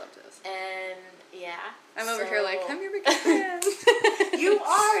 I loved those. And yeah. I'm over here like, I'm your biggest fan. You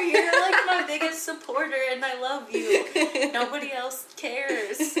are. You're like my biggest supporter, and I love you. Nobody else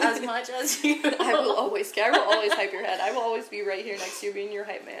cares as much as you. I will always care. I will always hype your head. I will always be right here next to you being your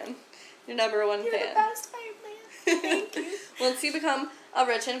hype man. Your number one You're fan. You're the best hype man. Thank you. Once you become a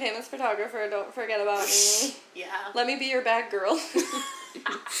rich and famous photographer, don't forget about me. Yeah. Let me be your bag girl.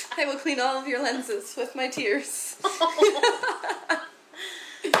 I will clean all of your lenses with my tears.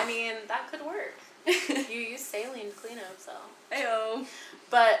 I mean, that could work. You use saline to clean them, so. Heyo.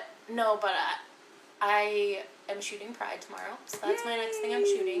 But, no, but I am shooting Pride tomorrow, so that's my next thing I'm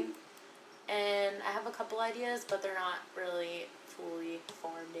shooting. And I have a couple ideas, but they're not really fully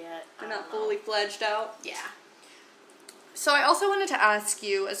formed yet. They're not fully fledged out? Yeah. So I also wanted to ask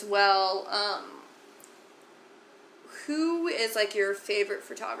you as well, who is like your favorite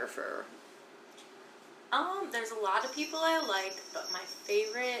photographer? There's a lot of people I like, but my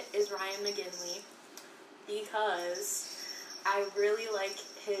favorite is Ryan McGinley because I really like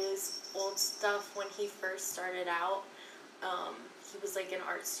his old stuff when he first started out. He was like an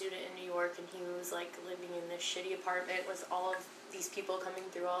art student in New York, and he was like living in this shitty apartment with all of these people coming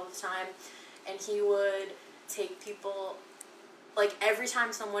through all the time, and he would take people, like every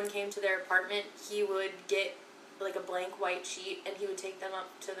time someone came to their apartment, he would get like a blank white sheet, and he would take them up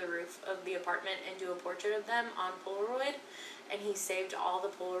to the roof of the apartment and do a portrait of them on Polaroid, and he saved all the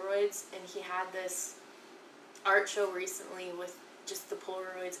Polaroids, and he had this art show recently with just the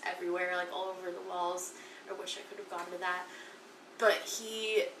Polaroids everywhere, like all over the walls. I wish I could have gone to that. But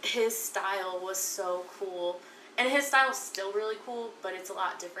his style was so cool, and his style is still really cool, but it's a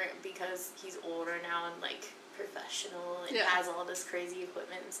lot different because he's older now and like professional and has all this crazy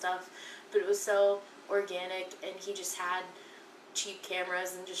equipment and stuff, but it was so organic, and he just had cheap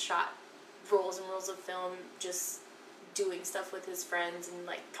cameras and just shot rolls and rolls of film, just doing stuff with his friends and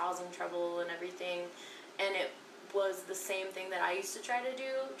like causing trouble and everything. And it was the same thing that I used to try to do,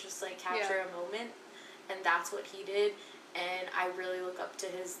 just like capture a moment, and that's what he did. And I really look up to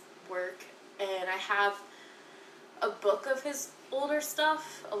his work, and I have a book of his older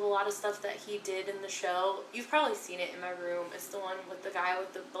stuff, of a lot of stuff that he did in the show. You've probably seen it in my room. It's the one with the guy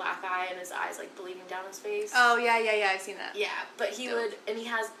with the black eye and his eyes like bleeding down his face. Oh, yeah, I've seen that. Yeah, but he would, and he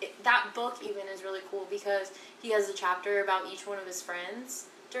has, that book even is really cool because he has a chapter about each one of his friends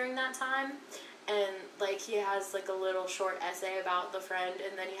during that time. And, like, he has, like, a little short essay about the friend,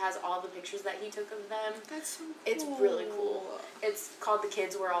 and then he has all the pictures that he took of them. That's so cool. It's really cool. It's called The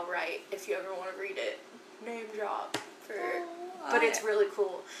Kids Were All Right, if you ever want to read it. Name drop. But it's really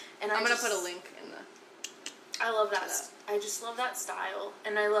cool. And I'm going to put a link in the... I love that. I just love that style.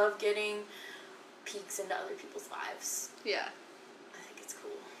 And I love getting peeks into other people's lives. Yeah. I think it's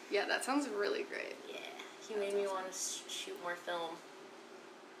cool. Yeah, that sounds really great. Yeah. He made me want to shoot more film.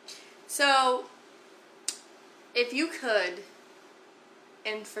 So, if you could,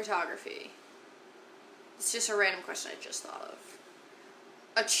 in photography, it's just a random question I just thought of,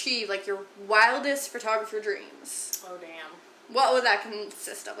 achieve, like, your wildest photographer dreams. Oh, damn. What would that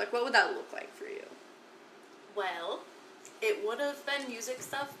consist of? Like, what would that look like for you? Well, it would have been music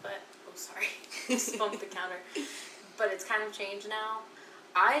stuff, but, oh, sorry, just bumped the counter. But it's kind of changed now.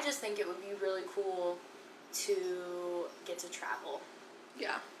 I just think it would be really cool to get to travel.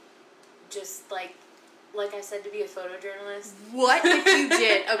 Yeah. Just, like I said, to be a photojournalist. What if you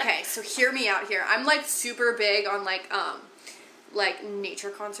did? Okay, so hear me out here. I'm, like, super big on, like nature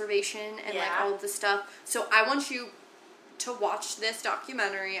conservation and, like, all of this stuff. So I want you to watch this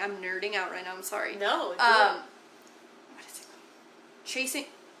documentary. I'm nerding out right now. I'm sorry. No. What is it called?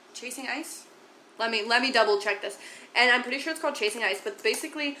 Chasing Ice? Let me double check this. And I'm pretty sure it's called Chasing Ice, but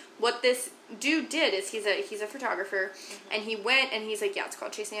basically what this dude did is he's a photographer, and he went and he's like, yeah, it's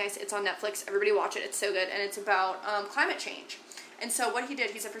called Chasing Ice. It's on Netflix. Everybody watch it. It's so good, and it's about climate change. And so what he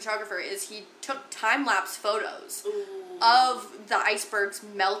did, he's a photographer, is he took time-lapse photos of the icebergs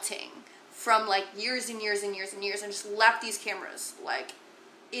melting from, like, years and years and years and years, and just left these cameras, like,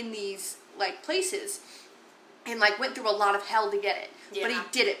 in these, like, places, and, like, went through a lot of hell to get it. Yeah. But he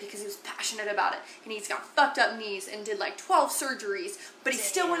did it because he was passionate about it. And he's got fucked up knees and did, like, 12 surgeries. But he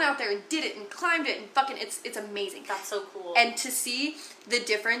still went out there and did it and climbed it and fucking, it's amazing. That's so cool. And to see the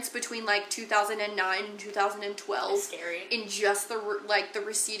difference between, like, 2009 and 2012. It's scary. In just the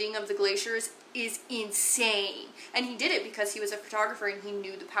receding of the glaciers, is insane. And he did it because he was a photographer and he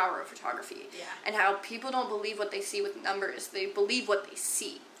knew the power of photography. Yeah. And how people don't believe what they see with numbers. They believe what they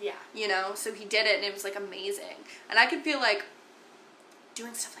see. Yeah. You know? So he did it and it was, like, amazing. And I could feel like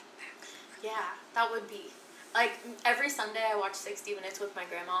doing stuff like that. Yeah, that would be. Like, every Sunday I watch 60 Minutes with my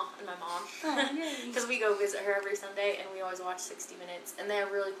grandma and my mom. Oh, because we go visit her every Sunday, and we always watch 60 Minutes. And they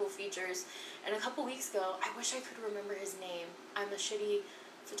have really cool features. And a couple weeks ago, I wish I could remember his name. I'm a shitty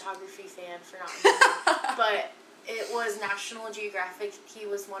photography fan for not remembering. But it was National Geographic. He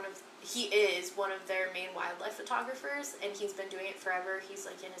is one of their main wildlife photographers, and he's been doing it forever. He's,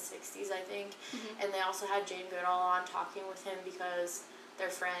 like, in his 60s, I think. Mm-hmm. And they also had Jane Goodall on talking with him because they're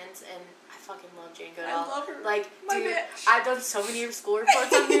friends, and I fucking love Jane Goodall. I love her. Like, my dude, bitch. I've done so many school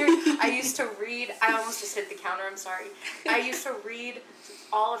reports on here. I used to read, I almost just hit the counter, I'm sorry. I used to read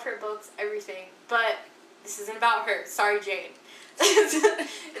all of her books, everything, but this isn't about her. Sorry, Jane.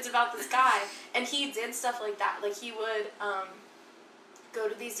 It's about this guy, and he did stuff like that. Like, he would go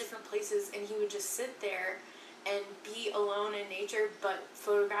to these different places, and he would just sit there and be alone in nature, but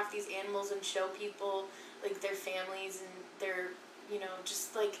photograph these animals and show people, like, their families and their, you know,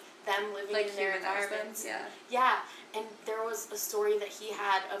 just, like, them living like in their environments. Yeah. Yeah, and there was a story that he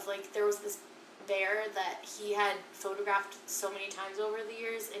had of, like, there was this bear that he had photographed so many times over the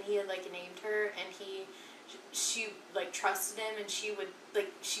years, and he had, like, named her, and she, like, trusted him, and she would,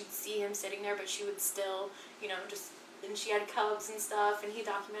 like, she'd see him sitting there, but she would still, you know, just, and she had cubs and stuff, and he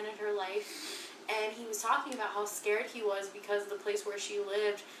documented her life, and he was talking about how scared he was because the place where she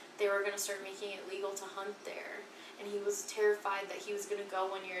lived, they were going to start making it legal to hunt there. And he was terrified that he was going to go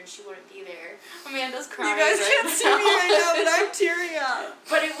one year and she wouldn't be there. Amanda's crying. You guys can't see me right now, but I'm tearing up.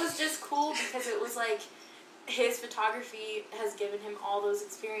 But it was just cool because it was like his photography has given him all those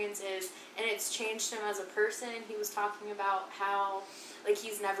experiences and it's changed him as a person. He was talking about how, like,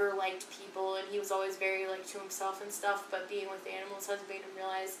 he's never liked people and he was always very, like, to himself and stuff, but being with animals has made him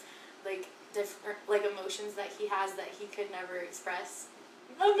realize, like, different, like, emotions that he has that he could never express.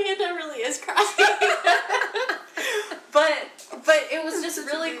 Amanda really is crying. but it was just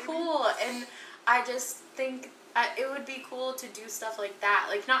really cool, and I just think it would be cool to do stuff like that.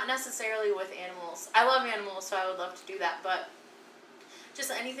 Like, not necessarily with animals. I love animals, so I would love to do that, but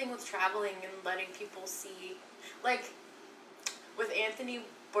just anything with traveling and letting people see. Like, with Anthony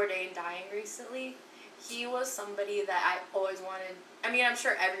Bourdain dying recently, he was somebody that I always wanted. I mean, I'm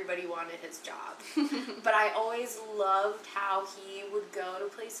sure everybody wanted his job. But I always loved how he would go to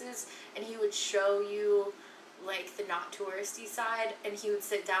places and he would show you, like, the not touristy side, and he would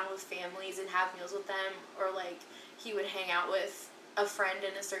sit down with families and have meals with them, or, like, he would hang out with a friend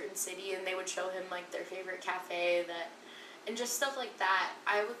in a certain city and they would show him, like, their favorite cafe and just stuff like that.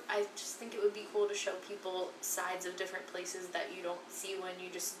 I just think it would be cool to show people sides of different places that you don't see when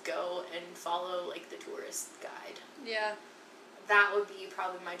you just go and follow, like, the tourist guide. Yeah. That would be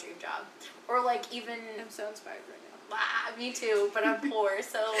probably my dream job. Or, like, even... I'm so inspired right now. Me too, but I'm poor,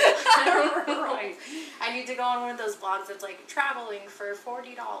 so I need to go on one of those blogs that's, like, traveling for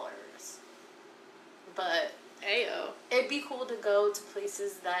 $40. But Ayo. It'd be cool to go to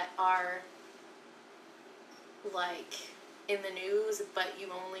places that are, like, in the news, but you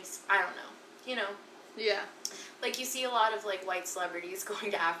only... I don't know. You know? Yeah. Like, you see a lot of, like, white celebrities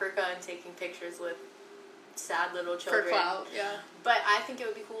going to Africa and taking pictures with sad little children. For clout, yeah. But I think it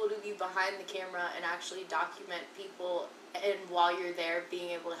would be cool to be behind the camera and actually document people, and while you're there,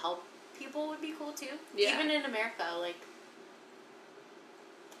 being able to help people would be cool, too. Yeah. Even in America, like,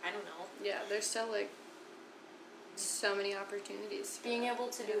 I don't know. Yeah, there's still, like, so many opportunities. Being able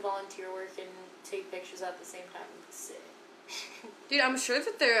to do volunteer work and take pictures at the same time would be sick. Dude, I'm sure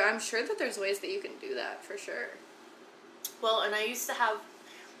that there's ways that you can do that, for sure. Well, and I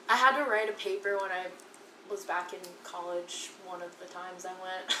had to write a paper when I was back in college one of the times I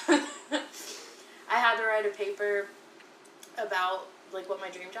went. I had to write a paper about, like, what my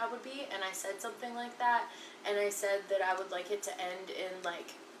dream job would be, and I said something like that, and I said that I would like it to end in,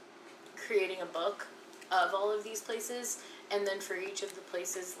 like, creating a book of all of these places, and then for each of the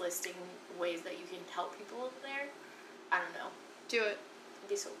places listing ways that you can help people there. I don't know. Do it. It'd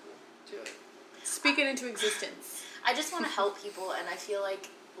be so cool. Do it. Speak it into existence. I just want to help people, and I feel like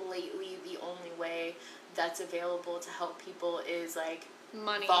lately the only way that's available to help people is, like,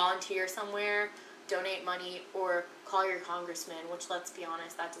 money. Volunteer somewhere, donate money, or call your congressman, which, let's be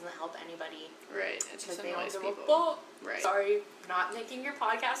honest, that doesn't help anybody. Right. It just they don't annoys give a people. fuck. Right. Sorry, not making your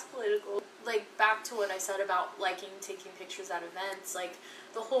podcast political. Like, back to what I said about liking taking pictures at events, like,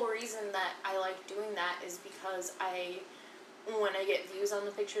 the whole reason that I like doing that is because when I get views on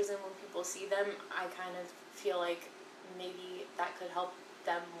the pictures and when people see them, I kind of feel like maybe that could help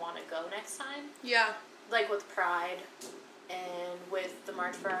them want to go next time. Yeah. Like with Pride and with the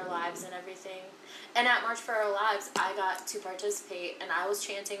March for Our Lives and everything. And at March for Our Lives, I got to participate, and I was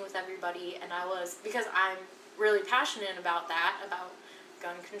chanting with everybody, and because I'm really passionate about that, about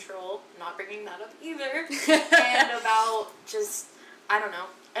gun control, not bringing that up either, and about just, I don't know.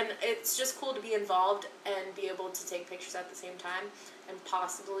 And it's just cool to be involved and be able to take pictures at the same time and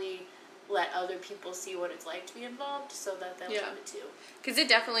possibly let other people see what it's like to be involved so that they'll do it too. Because it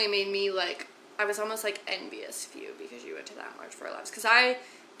definitely made me, like, I was almost, like, envious of you because you went to that March for Our Lives. Because I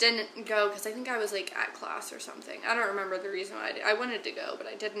didn't go because I think I was, like, at class or something. I don't remember the reason why I did. I wanted to go, but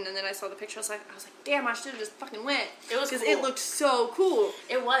I didn't. And then I saw the picture. I was like, damn, I should have just fucking went. It was cool. Because it looked so cool.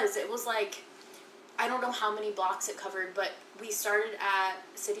 It was. It was, like, I don't know how many blocks it covered, but we started at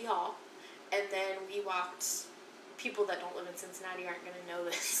City Hall, and then we walked. People that don't live in Cincinnati aren't going to know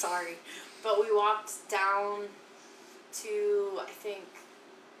this, sorry. But we walked down to, I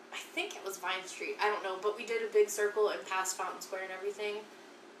think it was Vine Street. I don't know, but we did a big circle and passed Fountain Square and everything.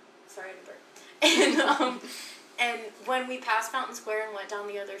 Sorry to burp. And when we passed Fountain Square and went down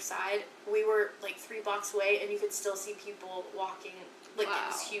the other side, we were like 3 blocks away, and you could still see people walking like in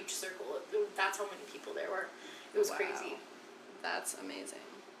this huge circle. That's how many people there were. It was crazy. That's amazing.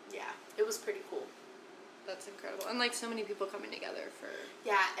 Yeah, it was pretty cool. That's incredible. And like so many people coming together for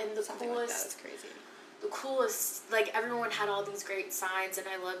and the something coolest, like that is crazy. The coolest, like everyone had all these great signs, and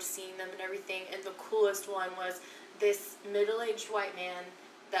I loved seeing them and everything, and the coolest one was this middle-aged white man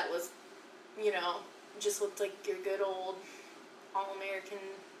that was, you know, just looked like your good old all-American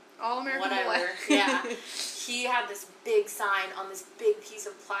whatever. Yeah. He had this big sign on this big piece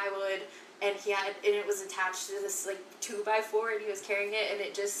of plywood, and it was attached to this like 2x4, and he was carrying it, and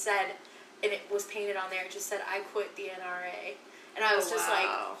it just said, and it was painted on there, it just said, "I quit the NRA." And I was just like,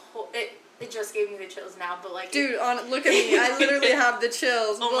 it just gave me the chills now, but like... Dude, look at me, I literally have the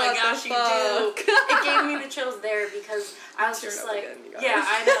chills. Oh my gosh, you do. It gave me the chills there because I was just like... Yeah,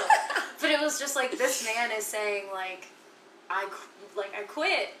 I know. But it was just like, this man is saying like, I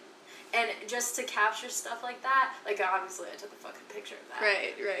quit. And just to capture stuff like that, like obviously I took a fucking picture of that.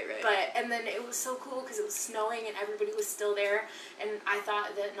 Right. But, and then it was so cool because it was snowing and everybody was still there. And I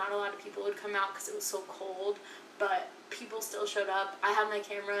thought that not a lot of people would come out because it was so cold. But people still showed up. I had my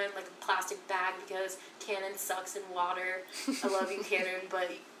camera in like a plastic bag because Canon sucks in water. I love you, Canon,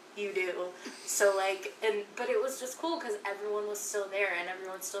 but you do. So like, but it was just cool because everyone was still there and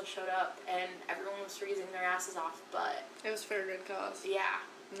everyone still showed up and everyone was freezing their asses off. But it was for a good cause. Yeah.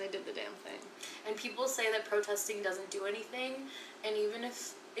 And they did the damn thing. And people say that protesting doesn't do anything, and even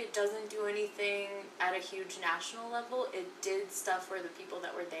if it doesn't do anything at a huge national level, it did stuff for the people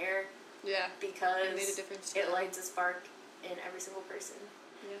that were there. Yeah. Because it made a difference. It lights a spark in every single person.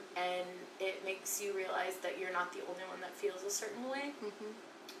 Yeah. And it makes you realize that you're not the only one that feels a certain way. Mm-hmm.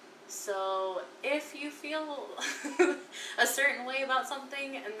 So if you feel a certain way about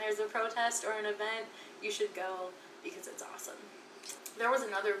something and there's a protest or an event, you should go because it's awesome. There was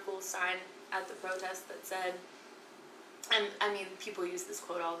another cool sign at the protest that said, and I mean, people use this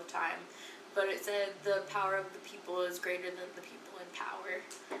quote all the time, but it said, "The power of the people is greater than the people in power."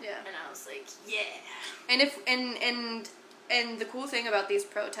 Yeah. And I was like, yeah. And the cool thing about these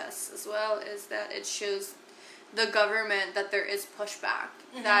protests as well is that it shows the government that there is pushback,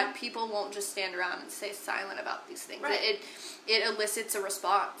 mm-hmm. that people won't just stand around and stay silent about these things. Right. It elicits a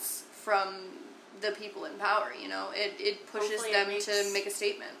response from the people in power, you know? It pushes them to make a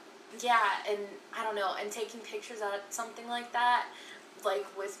statement. Yeah, and I don't know, and taking pictures at something like that, like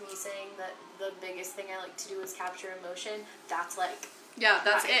with me saying that the biggest thing I like to do is capture emotion, that's like... Yeah,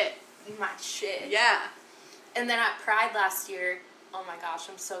 that's my shit. Yeah. And then at Pride last year, oh my gosh,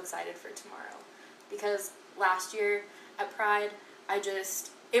 I'm so excited for tomorrow. Because last year at Pride,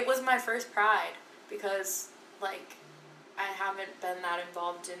 it was my first Pride because, like, I haven't been that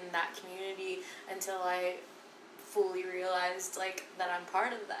involved in that community until I fully realized, like, that I'm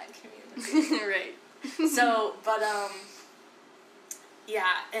part of that community. Right. So, but,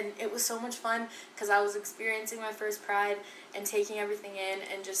 yeah, and it was so much fun because I was experiencing my first Pride and taking everything in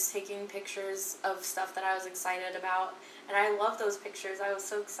and just taking pictures of stuff that I was excited about. And I love those pictures. I was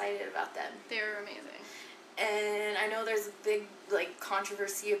so excited about them. They were amazing. And I know there's a big, like,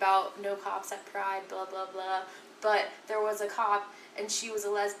 controversy about no cops at Pride, blah, blah, blah. But there was a cop, and she was a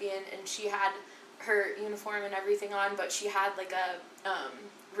lesbian, and she had her uniform and everything on, but she had, like, a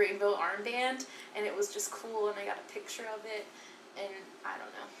rainbow armband, and it was just cool, and I got a picture of it, and I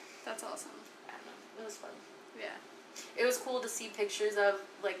don't know. That's awesome. I don't know. It was fun. Yeah. It was cool to see pictures of,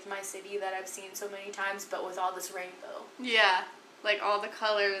 like, my city that I've seen so many times, but with all this rainbow. Yeah. Like, all the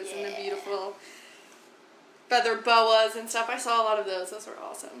colors and the feather boas and stuff. I saw a lot of those. Those were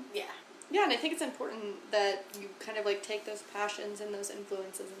awesome. Yeah. Yeah, and I think it's important that you kind of, like, take those passions and those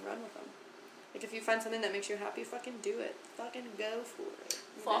influences and run with them. Like, if you find something that makes you happy, fucking do it. Fucking go for it.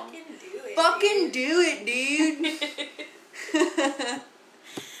 Fucking do it. Fucking do it, dude.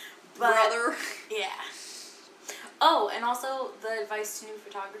 Brother. Yeah. Oh, and also the advice to new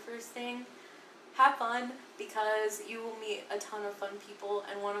photographers thing. Have fun, because you will meet a ton of fun people,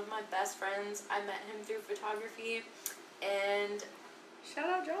 and one of my best friends, I met him through photography, and... Shout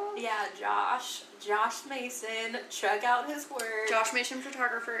out Josh. Yeah, Josh Mason. Check out his work. Josh Mason,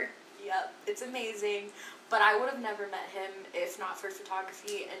 photographer. Yep, it's amazing. But I would have never met him if not for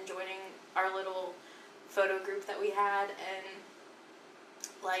photography and joining our little photo group that we had. And,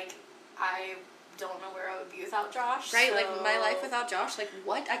 like, I don't know where I would be without Josh. Right, so... like, my life without Josh, like,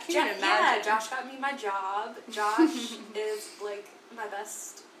 what? I can't even imagine. Yeah, Josh got me my job. Josh is, like,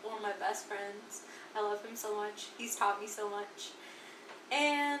 one of my best friends. I love him so much. He's taught me so much.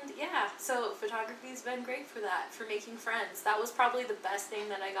 And, yeah, so photography's been great for that, for making friends. That was probably the best thing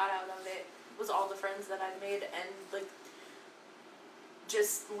that I got out of it, was all the friends that I've made and, like,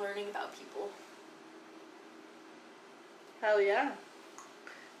 just learning about people. Hell yeah.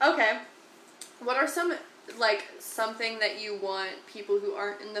 Okay. What are some, like, something that you want people who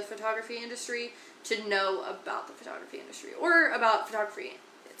aren't in the photography industry to know about the photography industry, or about photography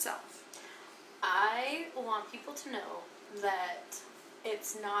itself? I want people to know that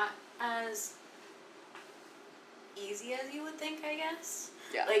it's not as easy as you would think, I guess.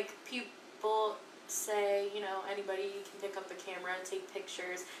 Yeah. Like, people say, you know, anybody can pick up a camera and take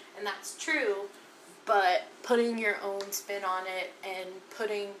pictures, and that's true, but putting your own spin on it and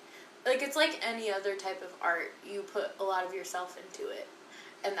putting, like, it's like any other type of art. You put a lot of yourself into it,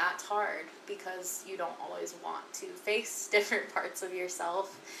 and that's hard because you don't always want to face different parts of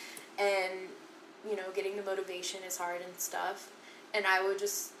yourself, and, you know, getting the motivation is hard and stuff. And I would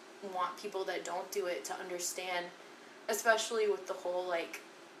just want people that don't do it to understand, especially with the whole, like,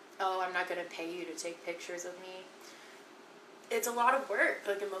 oh, I'm not going to pay you to take pictures of me. It's a lot of work,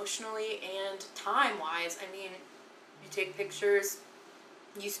 like, emotionally and time-wise. I mean, you take pictures,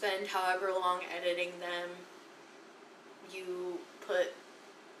 you spend however long editing them, you put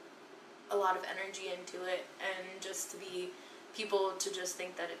a lot of energy into it, and just to be people to just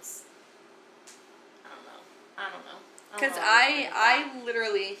think that it's, I don't know. Because I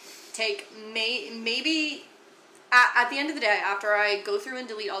literally take maybe at the end of the day, after I go through and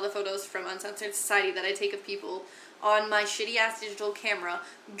delete all the photos from Uncensored Society that I take of people on my shitty ass digital camera,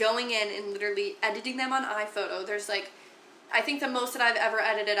 going in and literally editing them on iPhoto, there's, like, I think the most that I've ever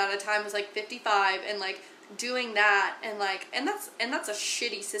edited at a time was like 55, and, like, doing that, and, like, and that's a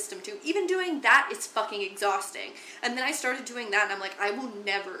shitty system too. Even doing that is fucking exhausting. And then I started doing that, and I'm like, I will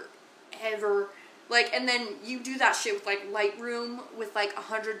never ever, like, and then you do that shit with, like, Lightroom with, like,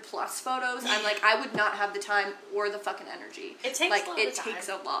 100+ photos. I'm like, I would not have the time or the fucking energy. It takes like, a lot it of time. takes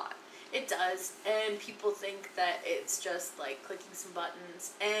a lot. It does, and people think that it's just, like, clicking some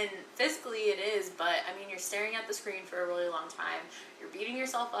buttons, and physically it is, but, I mean, you're staring at the screen for a really long time. You're beating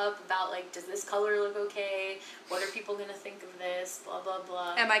yourself up about, like, does this color look okay? What are people gonna think of this? Blah, blah,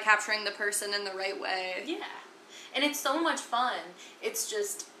 blah. Am I capturing the person in the right way? Yeah. And it's so much fun. It's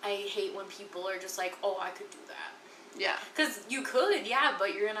just, I hate when people are just like, oh, I could do that. Yeah. Because you could, yeah,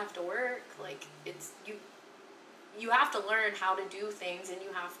 but you're gonna have to work. Like, it's, you have to learn how to do things, and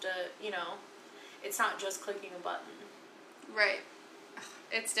you have to, you know, it's not just clicking a button. Right.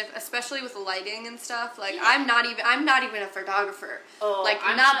 It's especially with lighting and stuff. Like, Yeah. I'm not even a photographer. Oh, like,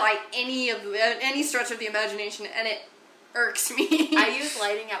 I'm not by any stretch of the imagination, and it irks me. I use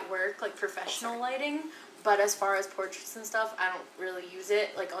lighting at work, like professional lighting, but as far as portraits and stuff, I don't really use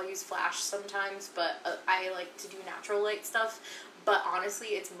it. Like, I'll use flash sometimes, but I like to do natural light stuff. But honestly,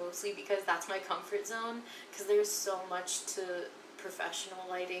 it's mostly because that's my comfort zone, because there's so much to professional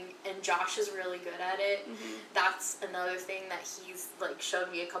lighting, and Josh is really good at it. Mm-hmm. That's another thing that he's, like,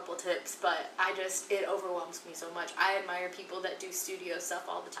 showed me a couple tips, but it overwhelms me so much. I admire people that do studio stuff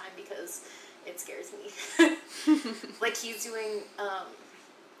all the time because it scares me. Like, he's doing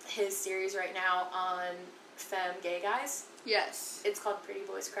his series right now on femme gay guys. Yes. It's called Pretty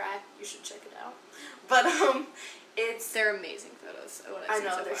Boys Cry. You should check it out. But they're amazing photos. I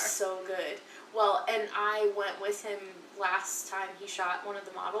know, they're so good. Well, and I went with him last time he shot one of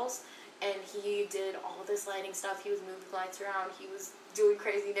the models, and he did all this lighting stuff. He was moving lights around. He was doing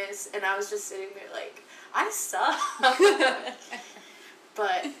craziness, and I was just sitting there like, I suck.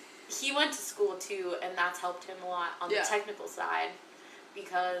 But he went to school too, and that's helped him a lot on the technical side,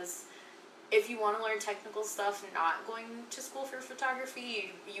 because if you want to learn technical stuff, not going to school for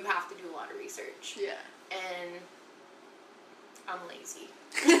photography, you have to do a lot of research. Yeah. And I'm lazy.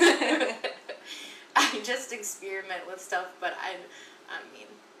 I just experiment with stuff, but I mean.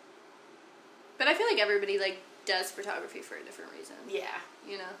 But I feel like everybody, like, does photography for a different reason. Yeah.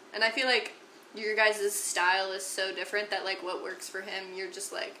 You know? And I feel like your guys' style is so different that, like, what works for him, you're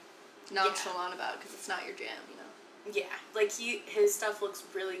just, like, nonchalant about because it's not your jam, you know? Yeah. Like, his stuff looks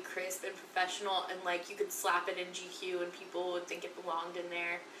really crisp and professional, and, like, you could slap it in GQ and people would think it belonged in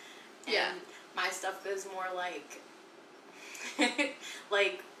there. And yeah. My stuff is more like,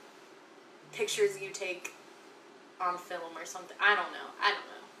 like, pictures you take on film or something. I don't know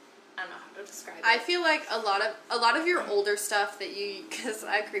how to describe it. I feel like a lot of your older stuff that you, because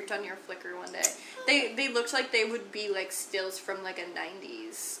I creeped on your Flickr one day, they looked like they would be like stills from like a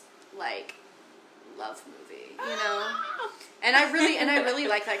 90s like love movie, you know? And I really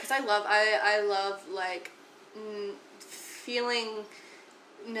like that because I love like feeling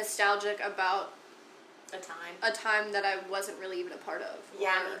nostalgic about a time that I wasn't really even a part of.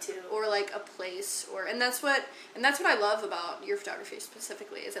 Yeah, me too. Or like a place, and that's what I love about your photography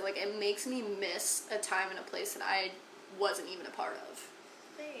specifically, is that like it makes me miss a time and a place that I wasn't even a part of.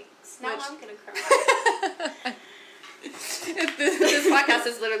 Thanks. Now I'm gonna cry. This podcast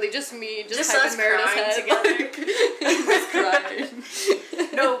is literally just me just us Meredith's crying head together. crying.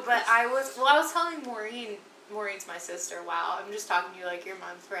 No, but I was telling Maureen's my sister. Wow, I'm just talking to you like you're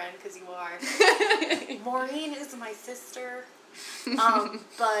my friend, because you are. Maureen is my sister.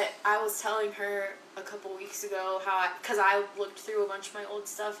 But I was telling her a couple weeks ago because I looked through a bunch of my old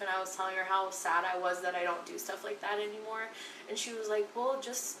stuff, and I was telling her how sad I was that I don't do stuff like that anymore. And she was like, well,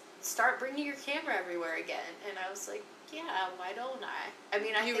 just start bringing your camera everywhere again. And I was like, yeah, why don't I? I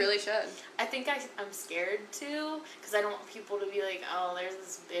mean, I think really should. I think I'm scared to, because I don't want people to be like, oh, there's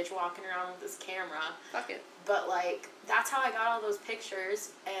this bitch walking around with this camera. Fuck it. But, like, that's how I got all those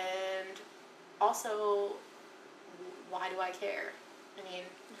pictures, and also, why do I care? I mean,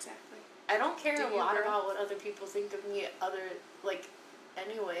 exactly. I don't care a lot girl? about what other people think of me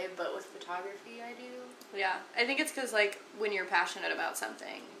anyway, but with photography I do. Yeah, I think it's because, like, when you're passionate about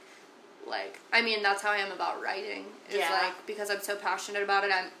something, like, I mean, that's how I am about writing. It's like, because I'm so passionate about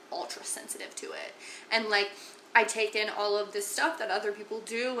it, I'm ultra sensitive to it. And, like, I take in all of this stuff that other people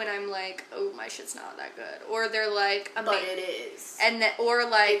do, and I'm like, oh, my shit's not that good. Or they're like, but it is. And or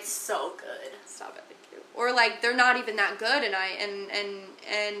like, it's so good. Stop it, thank you. Or like, they're not even that good, and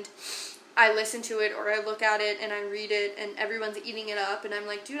I listen to it, or I look at it, and I read it, and everyone's eating it up, and I'm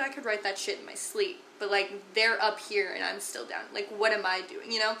like, dude, I could write that shit in my sleep. But, like, they're up here, and I'm still down. Like, what am I doing,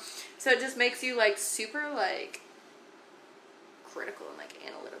 you know? So it just makes you, like, super, like, critical and, like,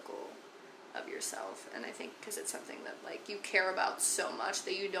 analytical of yourself. And I think because it's something that, like, you care about so much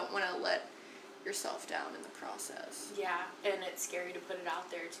that you don't want to let yourself down in the process. Yeah, and it's scary to put it out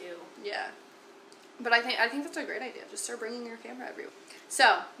there, too. Yeah. But I think that's a great idea. Just start bringing your camera everywhere.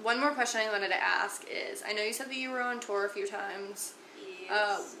 So, one more question I wanted to ask is, I know you said that you were on tour a few times.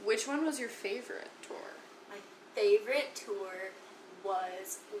 Yes. Which one was your favorite tour? My favorite tour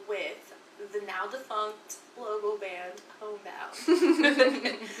was with the now defunct logo band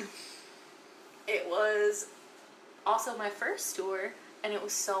Homebound. It was also my first tour, and it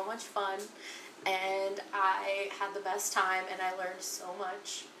was so much fun, and I had the best time, and I learned so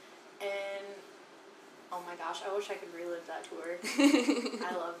much, and oh my gosh, I wish I could relive that tour.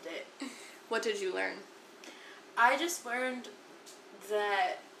 I loved it. What did you learn? I just learned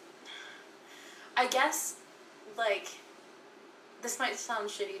that, I guess, like, this might sound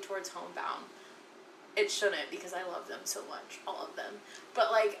shitty towards Homebound. It shouldn't, because I love them so much, all of them.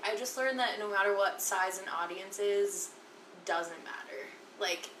 But, like, I just learned that no matter what size an audience is, doesn't matter.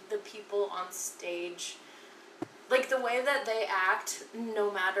 Like, the people on stage, like, the way that they act, no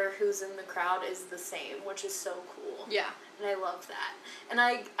matter who's in the crowd, is the same, which is so cool. Yeah. And I love that. And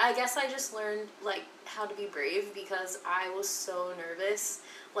I guess I just learned, like, how to be brave, because I was so nervous.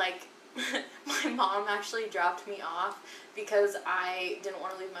 Like, my mom actually dropped me off because I didn't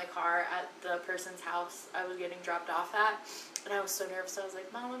want to leave my car at the person's house I was getting dropped off at. And I was so nervous. I was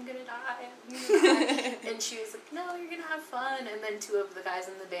like, Mom, I'm going to die. I'm gonna die. And she was like, no, you're going to have fun. And then two of the guys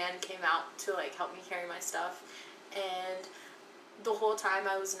in the band came out to, like, help me carry my stuff. And the whole time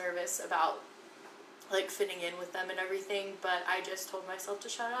I was nervous about, like, fitting in with them and everything. But I just told myself to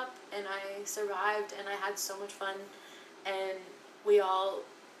shut up. And I survived. And I had so much fun. And we all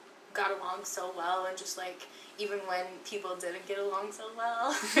got along so well, and just, like, even when people didn't get along so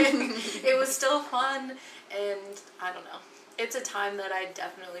well, it was still fun, and I don't know. It's a time that I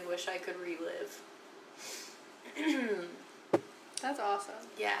definitely wish I could relive. That's awesome.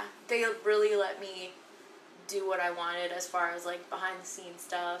 Yeah, they really let me do what I wanted as far as like behind the scenes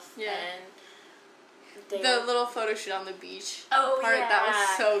stuff. Yeah. And the little photo shoot on the beach. Oh, part, yeah. That was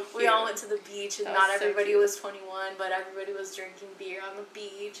so cute. We all went to the beach, and that not was everybody so was 21, but everybody was drinking beer on the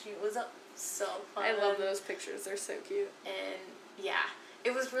beach. It was so fun. I love those pictures. They're so cute. And yeah,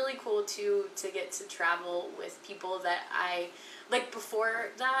 it was really cool too to get to travel with people that I like.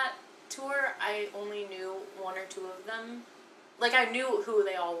 Before that tour, I only knew one or two of them. Like, I knew who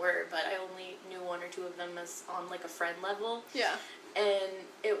they all were, but I only knew one or two of them as on like a friend level. Yeah. And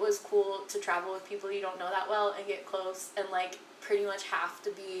it was cool to travel with people you don't know that well and get close and like pretty much have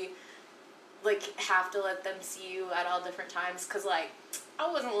to let them see you at all different times, because like I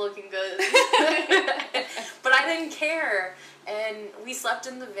wasn't looking good. But I didn't care, and we slept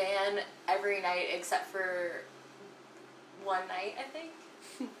in the van every night except for one night, I think.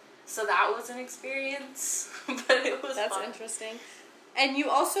 So that was an experience, but it was That's fun. interesting. And you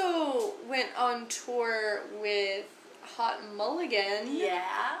also went on tour with Hot Mulligan.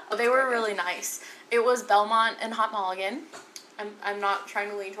 Yeah. They were really nice. It was Belmont and Hot Mulligan. I'm not trying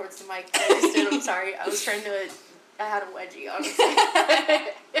to lean towards the mic. I just did. I'm sorry. I had a wedgie, honestly.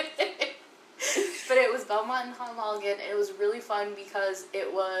 But it was Belmont and Hot Mulligan. It was really fun because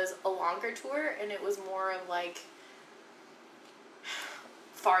it was a longer tour, and it was more of like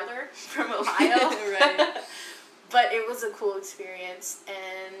farther from Ohio. Right. But it was a cool experience,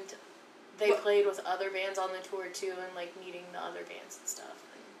 and they played with other bands on the tour too, and like meeting the other bands and stuff.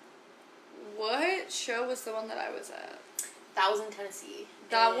 What show was the one that I was at? That was in Tennessee.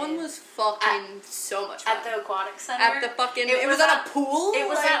 That one was fucking so much fun. At the Aquatic Center. At the fucking... It was at a pool? It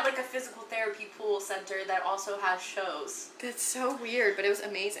was at like a physical therapy pool center that also has shows. That's so weird, but it was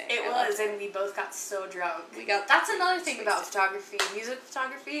amazing. It was, and we both got so drunk. That's another thing about photography. Music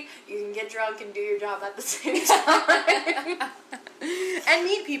photography, you can get drunk and do your job at the same time. And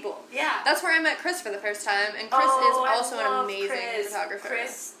meet people. Yeah. That's where I met Chris for the first time, and Chris is also an amazing photographer.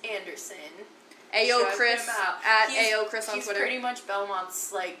 Chris Anderson. Ayo Chris at Ayo Chris on he's Twitter. He's pretty much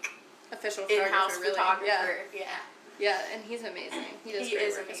Belmont's like official in-house photographer, photographer. Really. Yeah. Yeah, and he's amazing. He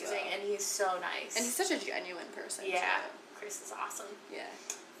is amazing, and he's so nice. And he's such a genuine person. Yeah, too. Chris is awesome. Yeah.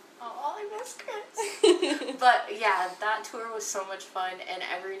 Oh, I miss Chris. But yeah, that tour was so much fun, and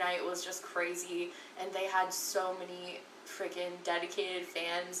every night was just crazy, and they had so many freaking dedicated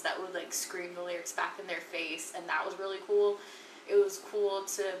fans that would like scream the lyrics back in their face, and that was really cool. It was cool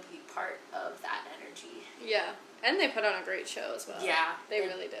to be part of that energy. Yeah, and they put on a great show as well. Yeah, they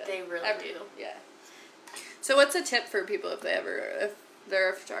really did. They really do. Yeah. So, what's a tip for people if they're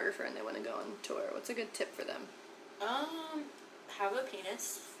a photographer and they want to go on tour? What's a good tip for them? Have a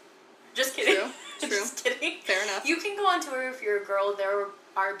penis. Just kidding. True. Just kidding. Fair enough. You can go on tour if you're a girl. There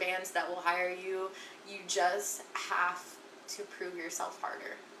are bands that will hire you. You just have to prove yourself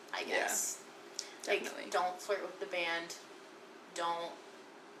harder, I guess. Yeah, definitely. Like, don't flirt with the band. Don't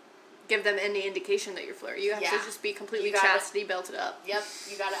give them any indication that you're flirting. You have to just be completely chastity belted up. Yep.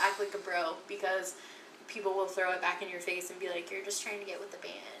 You gotta act like a bro, because people will throw it back in your face and be like, you're just trying to get with the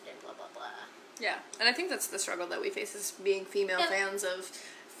band and blah blah blah. Yeah, and I think that's the struggle that we face as being female fans of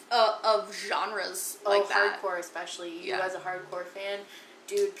genres like that. Hardcore especially. You as a hardcore fan,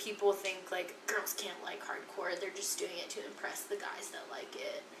 dude, people think like girls can't like hardcore. They're just doing it to impress the guys that like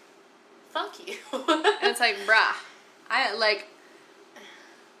it. Fuck you. And it's like, bruh, I like.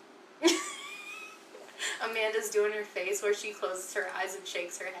 Amanda's doing her face where she closes her eyes and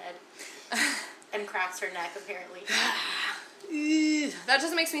shakes her head and cracks her neck, apparently. That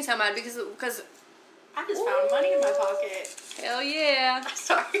just makes me so mad because I just found money in my pocket. Hell yeah.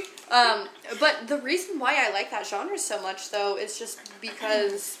 Sorry. But the reason why I like that genre so much, though, is just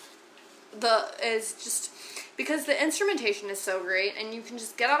because the instrumentation is so great, and you can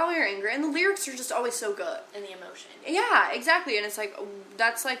just get out all your anger, and the lyrics are just always so good. And the emotion. Yeah, exactly, and it's like,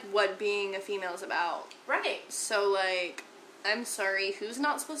 that's like what being a female is about. Right. So, like, I'm sorry, who's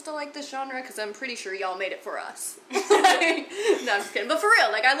not supposed to like this genre? Because I'm pretty sure y'all made it for us. No, I'm just kidding. But for real,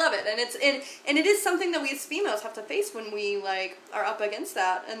 like, I love it, and it is something that we as females have to face when we, like, are up against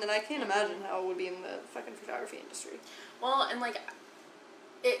that, and then I can't imagine how it would be in the fucking photography industry. Well, and, like,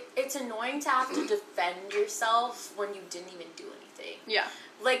 it's annoying to have to defend yourself when you didn't even do anything. Yeah.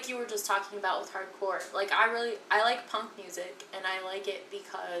 Like you were just talking about with hardcore. Like, I like punk music, and I like it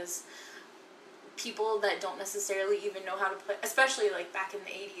because people that don't necessarily even know how to play, especially, like, back in the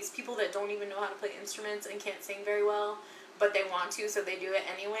 80s, people that don't even know how to play instruments and can't sing very well, but they want to, so they do it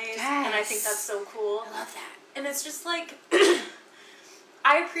anyways. Yes. And I think that's so cool. I love that. And it's just, like,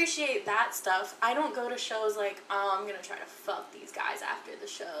 I appreciate that stuff. I don't go to shows like, oh, I'm going to try to fuck these guys after the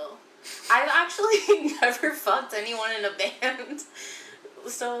show. I've actually never fucked anyone in a band.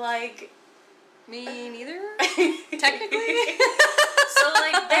 So, like... Me neither? Technically? So,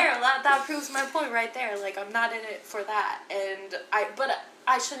 like, there, that proves my point right there. Like, I'm not in it for that. But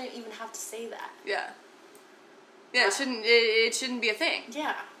I shouldn't even have to say that. Yeah. Yeah, it shouldn't be a thing.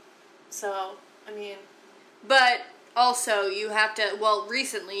 Yeah. So, I mean... But also, you have to, well,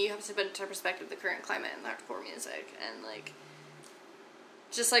 recently, you have to put into perspective the current climate in hardcore music, and, like,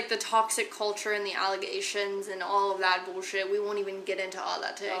 just, like, the toxic culture and the allegations and all of that bullshit. We won't even get into all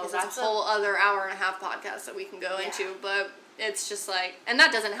that today, because that's a whole other hour-and-a-half podcast that we can go into, but it's just, like, and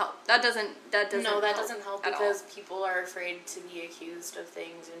that doesn't help. That doesn't No, that doesn't help because all. people are afraid to be accused of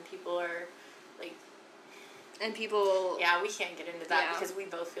things, and people are, like... And people... Yeah, we can't get into that because we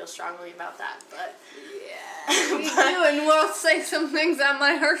both feel strongly about that, but... Yeah, we do, and we'll say some things that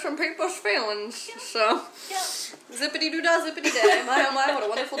might hurt some people's feelings, so... Zippity-doo-dah, zippity-day. My, oh my, what a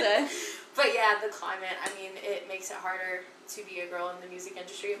wonderful day. But yeah, the climate, I mean, it makes it harder to be a girl in the music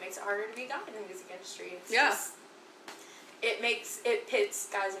industry. It makes it harder to be a guy in the music industry. It's just, it pits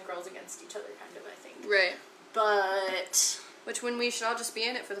guys and girls against each other, kind of, I think. Right. But... Which, when we should all just be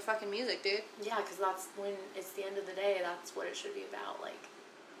in it for the fucking music, dude. Yeah, because that's when it's the end of the day, that's what it should be about, like...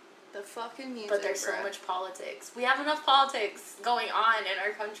 The fucking music, But there's so much politics. We have enough politics going on in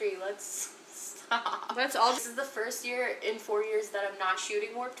our country. Let's stop. That's all. This is the first year in 4 years that I'm not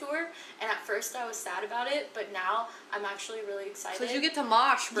shooting Warped Tour, and at first I was sad about it, but now I'm actually really excited. Because you get to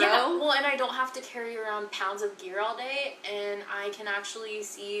mosh, bro. Yeah, well, and I don't have to carry around pounds of gear all day, and I can actually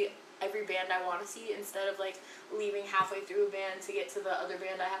see every band I want to see instead of, like, leaving halfway through a band to get to the other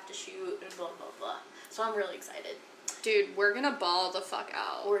band I have to shoot, and blah, blah, blah. So I'm really excited. Dude, we're gonna ball the fuck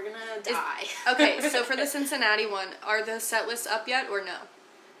out. We're gonna die. Okay, so for the Cincinnati one, are the set lists up yet or no?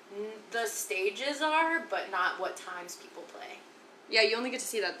 The stages are, but not what times people play. Yeah, you only get to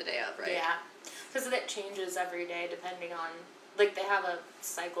see that the day of, right? Yeah. Because it changes every day depending on, like, they have a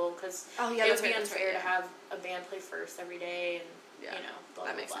cycle, because it would be unfair to have a band play first every day, and, you know, blah,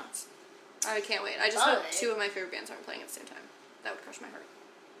 that blah, makes blah. sense. I can't wait. I just hope two of my favorite bands aren't playing at the same time. That would crush my heart.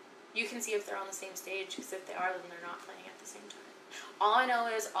 You can see if they're on the same stage, because if they are, then they're not playing at the same time. All I know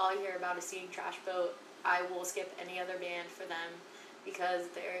is, all I hear about is seeing Trash Boat. I will skip any other band for them, because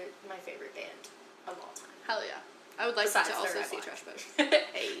they're my favorite band of all time. Hell yeah. I would like to also see Trash Boat.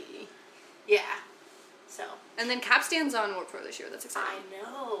 Hey. Yeah. So. And then Capstan's on Warped Tour this year. That's exciting. I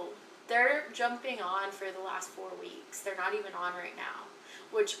know. They're jumping on for the last 4 weeks. They're not even on right now,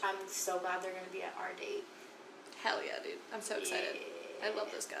 which I'm so glad they're going to be at our date. Hell yeah, dude. I'm so excited. Yeah. I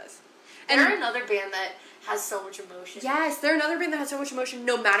love those guys. They're another band that has so much emotion. Yes, they're another band that has so much emotion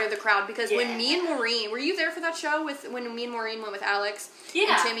no matter the crowd. Because when me and Maureen, were you there for that show when me and Maureen went with Alex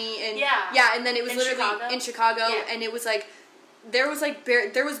and Timmy? And yeah, and then it was literally in Chicago, and it was like, there was like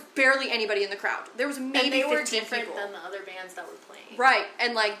there was barely anybody in the crowd. There was maybe 15 people. And they were different than the other bands that were playing. Right,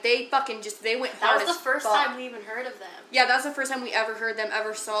 and like they fucking they went hard as fuck. That was the first time we even heard of them. Yeah, that was the first time we ever heard them,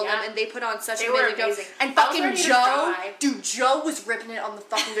 ever saw them, and they put on such a amazing show. And I fucking Joe, dude, Joe was ripping it on the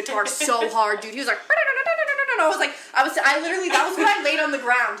fucking guitar so hard, dude. He was like, I literally, that was when I laid on the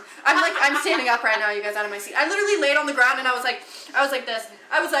ground. I'm standing up right now, you guys, out of my seat. I literally laid on the ground and I was like this.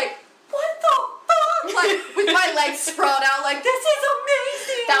 I was like, what the fuck? Like, with my legs sprawled out, like, this is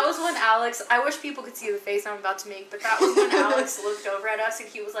amazing. That was when Alex, I wish people could see the face I'm about to make, but that was when Alex looked over at us and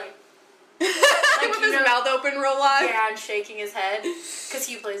he was like with his mouth open real wide. Yeah, and shaking his head, because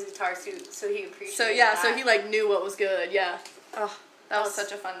he plays guitar too, so he appreciated so he like knew what was good, yeah. Oh, that was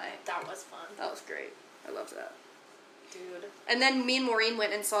such a fun night. That was fun. That was great. I loved that. Dude. And then me and Maureen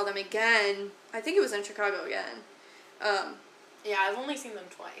went and saw them again. I think it was in Chicago again. Yeah, I've only seen them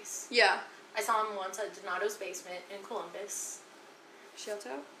twice. Yeah. I saw them once at Donato's Basement in Columbus. Shout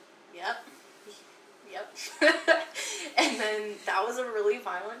out? Yep. And then that was a really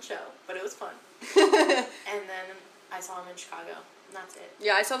violent show, but it was fun. And then I saw them in Chicago, and that's it.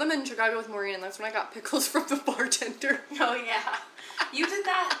 Yeah, I saw them in Chicago with Maureen, and that's when I got pickles from the bartender. Oh, yeah. You did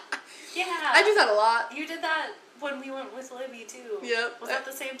that? Yeah. I do that a lot. You did that when we went with Libby, too. Yep. Was that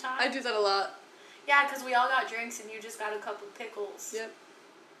the same time? I do that a lot. Yeah, because we all got drinks, and you just got a cup of pickles. Yep.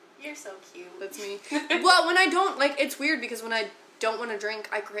 You're so cute. That's me. Well, when I don't, like, it's weird, because when I don't want to drink,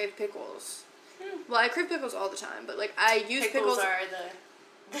 I crave pickles. Well, I crave pickles all the time, but, like, I use pickles...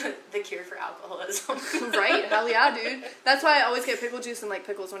 Pickles are the cure for alcoholism. Right? Hell yeah, dude. That's why I always get pickle juice and, like,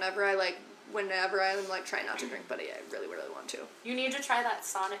 pickles whenever I'm, like, trying not to drink, but I really, really want to. You need to try that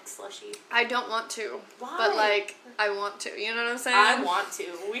Sonic slushie. I don't want to. Why? But, like, I want to. You know what I'm saying? I want to.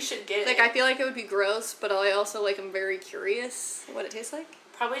 We should get it. Like, I feel like it would be gross, but I also, like, am very curious what it tastes like.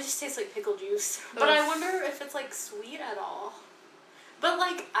 Probably just tastes like pickle juice. But I wonder if it's, like, sweet at all. But,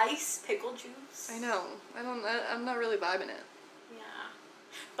 like, ice pickle juice. I know. I'm not really vibing it. Yeah.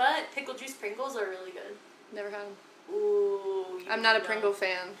 But pickle juice Pringles are really good. Never had them. Ooh. I'm not a Pringle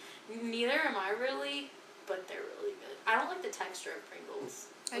fan. Neither am I really, but they're really good. I don't like the texture of Pringles.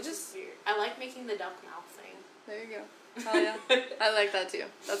 Which is weird. I like making the duck mouth thing. There you go. Oh, yeah. I like that, too.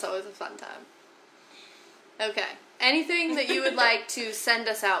 That's always a fun time. Okay. Anything that you would like to send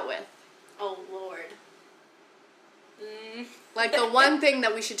us out with? Oh, Lord. Like the one thing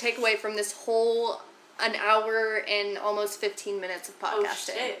that we should take away from this whole an hour and almost 15 minutes of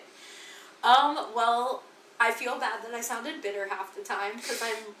podcasting. Oh, shit. Well, I feel bad that I sounded bitter half the time, because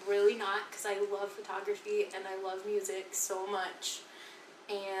I'm really not, because I love photography and I love music so much.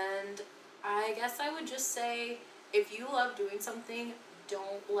 And I guess I would just say, if you love doing something,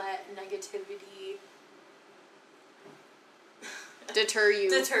 don't let negativity deter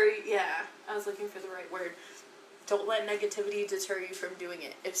you. Yeah. I was looking for the right word. Don't let negativity deter you from doing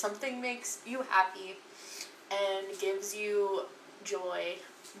it. If something makes you happy and gives you joy,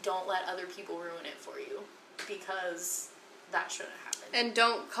 don't let other people ruin it for you, because that shouldn't happen. And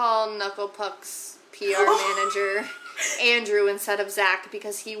don't call Knuckle Puck's PR manager Andrew instead of Zach,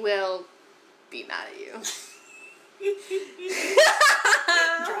 because he will be mad at you.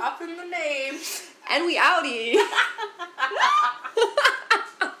 Dropping the name. And we outie.